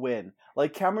pick to win.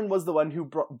 Cameron was the one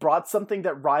who brought something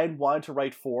that Ryan wanted to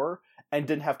write for, and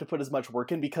didn't have to put as much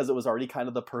work in because it was already kind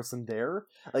of the person there.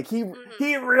 He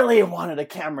really wanted a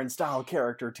Cameron-style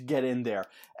character to get in there,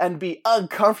 and be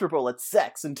uncomfortable at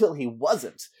sex until he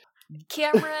wasn't.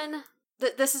 Cameron,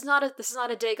 this is not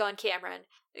a dig on Cameron.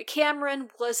 Cameron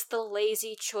was the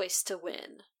lazy choice to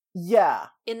win. Yeah.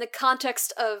 In the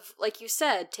context of, like you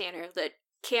said, Tanner, that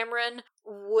Cameron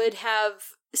would have,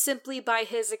 simply by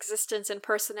his existence and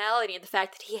personality and the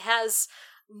fact that he has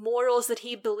morals that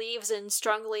he believes in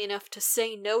strongly enough to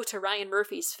say no to Ryan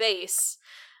Murphy's face,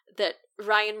 that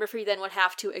Ryan Murphy then would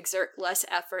have to exert less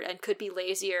effort and could be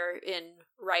lazier in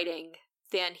writing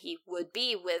than he would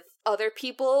be with other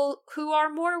people who are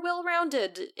more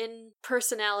well-rounded in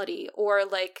personality, or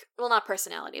not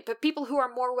personality, but people who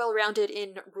are more well-rounded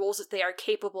in roles that they are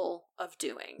capable of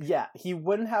doing. Yeah, he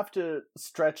wouldn't have to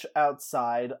stretch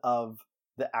outside of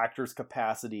the actor's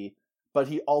capacity but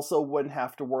he also wouldn't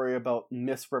have to worry about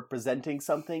misrepresenting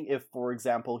something if, for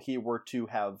example, he were to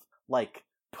have, like,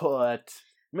 put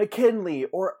McKinley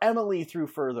or Emily through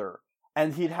further,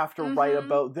 and he'd have to write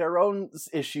about their own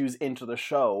issues into the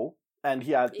show, and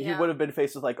he would have been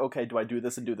faced with, like, okay, do I do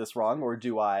this and do this wrong, or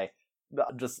do I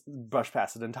just brush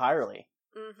past it entirely?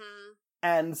 Mm-hmm.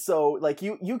 And so, like,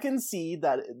 you can see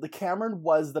that the Cameron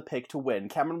was the pick to win.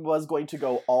 Cameron was going to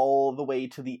go all the way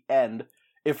to the end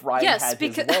if Ryan had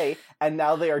his way, and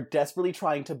now they are desperately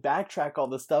trying to backtrack all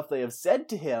the stuff they have said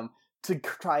to him to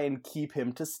try and keep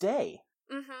him to stay.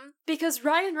 Mm-hmm. Because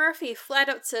Ryan Murphy flat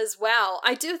out says, wow,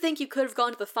 I do think you could have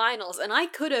gone to the finals, and I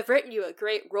could have written you a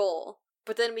great role.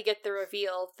 But then we get the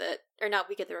reveal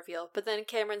but then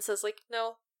Cameron says, like,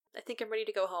 no, I think I'm ready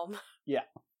to go home. Yeah.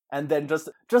 And then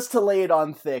just to lay it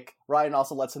on thick, Ryan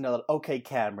also lets him know that, okay,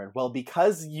 Cameron, well,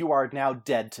 because you are now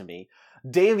dead to me,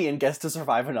 Damien gets to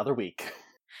survive another week.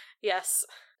 Yes.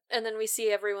 And then we see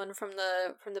everyone from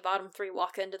the bottom three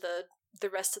walk into the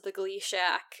rest of the Glee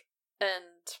shack,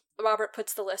 and Robert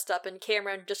puts the list up, and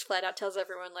Cameron just flat out tells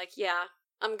everyone, like, yeah,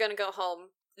 I'm gonna go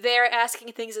home. They're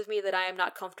asking things of me that I am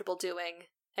not comfortable doing,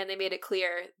 and they made it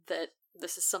clear that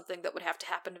this is something that would have to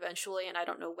happen eventually, and I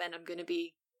don't know when I'm gonna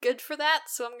be good for that,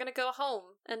 so I'm gonna go home,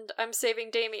 and I'm saving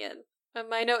Damien. And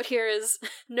my note here is,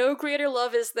 no greater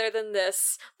love is there than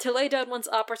this, to lay down one's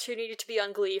opportunity to be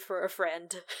on Glee for a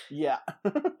friend. Yeah.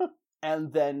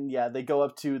 And then, yeah, they go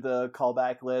up to the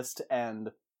callback list,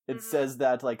 and it says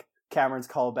that, like, Cameron's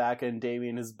called back and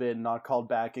Damien has been not called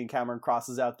back, and Cameron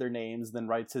crosses out their names, then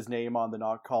writes his name on the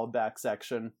not called back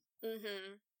section.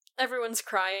 Mm-hmm. Everyone's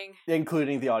crying.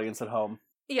 Including the audience at home.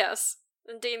 Yes.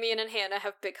 And Damien and Hannah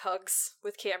have big hugs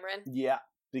with Cameron. Yeah,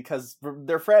 because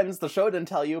they're friends. The show didn't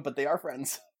tell you, but they are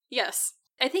friends. Yes.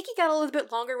 I think he got a little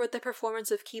bit longer with the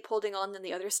performance of Keep Holding On than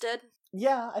the others did.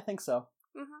 Yeah, I think so.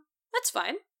 Mm-hmm. That's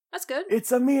fine. That's good.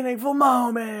 It's a meaningful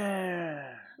moment!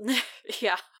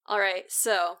 Yeah. Alright,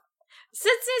 so,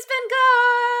 since he's been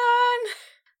gone!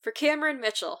 For Cameron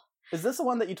Mitchell. Is this the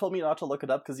one that you told me not to look it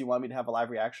up because you want me to have a live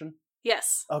reaction?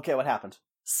 Yes. Okay, what happened?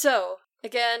 So,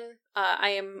 again, I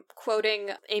am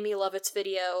quoting Amy Lovett's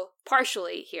video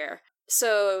partially here.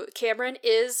 So, Cameron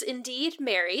is indeed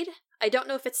married. I don't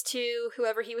know if it's to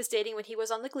whoever he was dating when he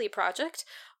was on the Glee project,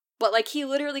 but, like, he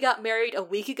literally got married a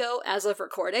week ago as of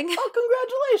recording. Oh,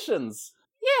 congratulations!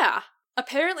 Yeah.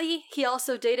 Apparently, he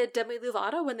also dated Demi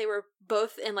Lovato when they were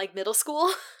both in, like, middle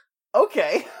school.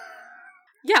 Okay.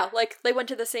 Yeah, like, they went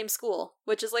to the same school,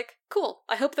 which is, like, cool.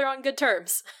 I hope they're on good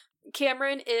terms.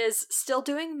 Cameron is still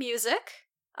doing music.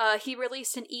 He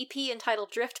released an EP entitled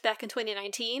Drift back in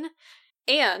 2019.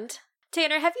 And,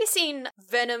 Tanner, have you seen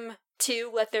Venom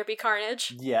 2, Let There Be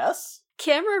Carnage? Yes.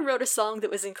 Cameron wrote a song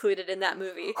that was included in that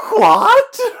movie.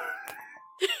 What?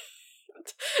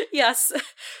 Yes.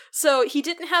 So, he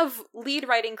didn't have lead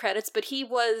writing credits, but he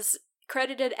was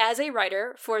credited as a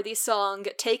writer for the song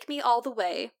Take Me All the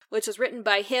Way, which was written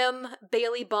by him,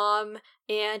 Bailey Baum,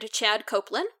 and Chad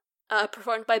Copeland.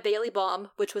 Performed by Bailey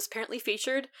Baum, which was apparently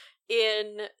featured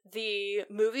in the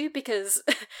movie because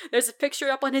there's a picture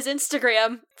up on his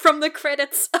Instagram from the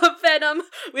credits of Venom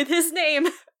with his name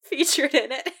featured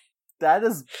in it. That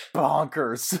is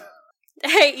bonkers.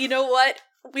 Hey, you know what?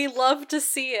 We love to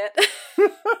see it.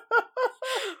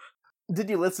 Did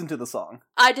you listen to the song?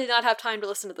 I did not have time to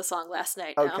listen to the song last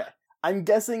night, no. Okay. I'm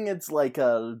guessing it's like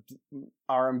a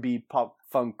R&B pop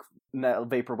funk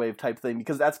vaporwave type thing,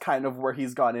 because that's kind of where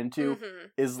he's gone into,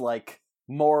 is like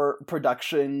more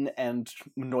production and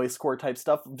noisecore type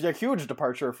stuff. A huge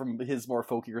departure from his more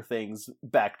folkier things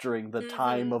back during the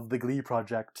time of the Glee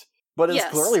project. But it's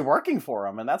clearly working for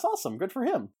him, and that's awesome. Good for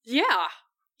him. Yeah.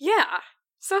 Yeah.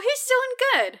 So he's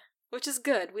doing good, which is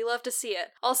good. We love to see it.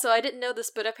 Also, I didn't know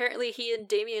this, but apparently he and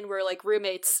Damien were, like,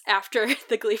 roommates after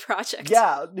the Glee project.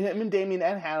 Yeah, him and Damien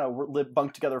and Hannah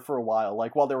bunked together for a while,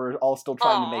 like, while they were all still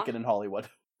trying to make it in Hollywood.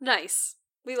 Nice.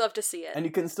 We love to see it. And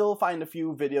you can still find a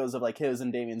few videos of, like, his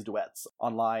and Damien's duets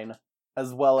online,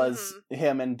 as well as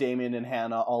him and Damien and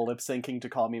Hannah all lip-syncing to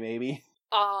Call Me Maybe.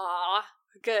 Aww.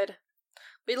 Good.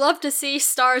 We love to see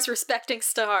stars respecting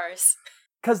stars.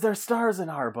 'Cause they're stars in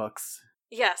our books.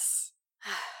 Yes.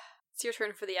 It's your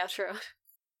turn for the outro.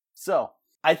 So,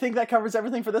 I think that covers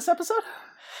everything for this episode.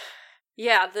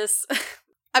 Yeah, this...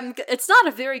 it's not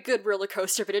a very good roller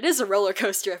coaster, but it is a roller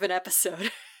coaster of an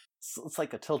episode. It's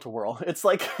like a tilt-a-whirl. It's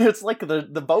like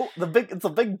the boat, it's a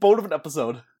big boat of an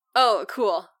episode. Oh,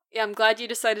 cool. Yeah, I'm glad you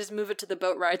decided to move it to the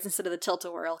boat rides instead of the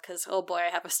tilt-a-whirl, because, oh boy, I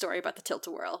have a story about the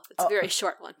tilt-a-whirl. It's a very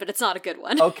short one, but it's not a good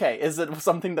one. Okay, is it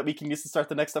something that we can use to start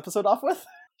the next episode off with?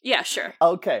 Yeah, sure.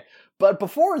 Okay, but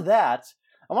before that,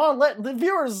 I want to let the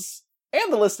viewers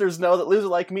And the listeners know that Loser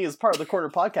Like Me is part of the Quarter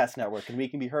Podcast Network, and we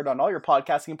can be heard on all your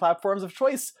podcasting platforms of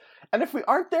choice. And if we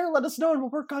aren't there, let us know and we'll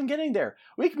work on getting there.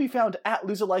 We can be found at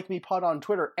LoserLikeMePod on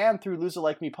Twitter and through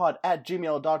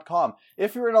loserlikemepod@gmail.com.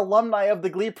 If you're an alumni of the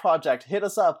Glee Project, hit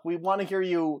us up. We want to hear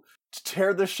you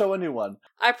tear this show a new one.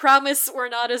 I promise we're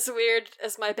not as weird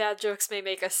as my bad jokes may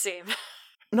make us seem.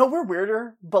 No, we're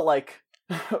weirder, but like,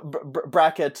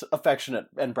 bracket affectionate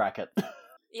and bracket.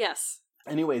 Yes.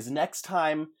 Anyways, next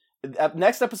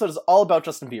episode is all about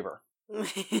Justin Bieber.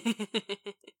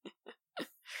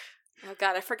 Oh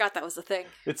god, I forgot that was a thing.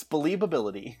 It's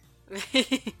believability.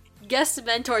 Guest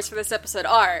mentors for this episode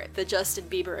are the Justin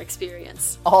Bieber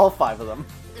Experience. All 5 of them.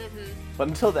 Mm-hmm. But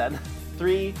until then,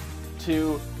 3,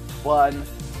 2, 1,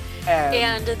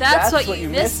 and that's what you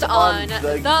missed on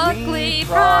the Glee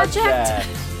Project.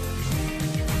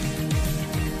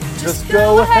 Just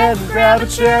go ahead and grab a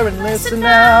chair and listen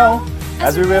now.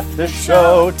 As we riff the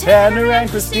show, Tanner and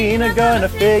Christina gonna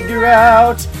figure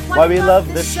out why we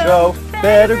love the show.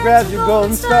 Better grab your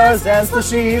golden stars and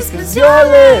slushies, 'cause you're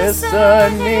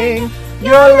listening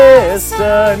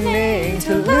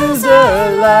to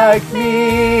Loser Like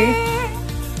Me.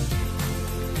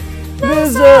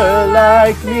 Loser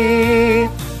Like Me.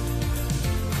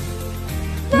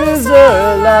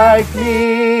 Loser Like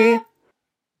Me.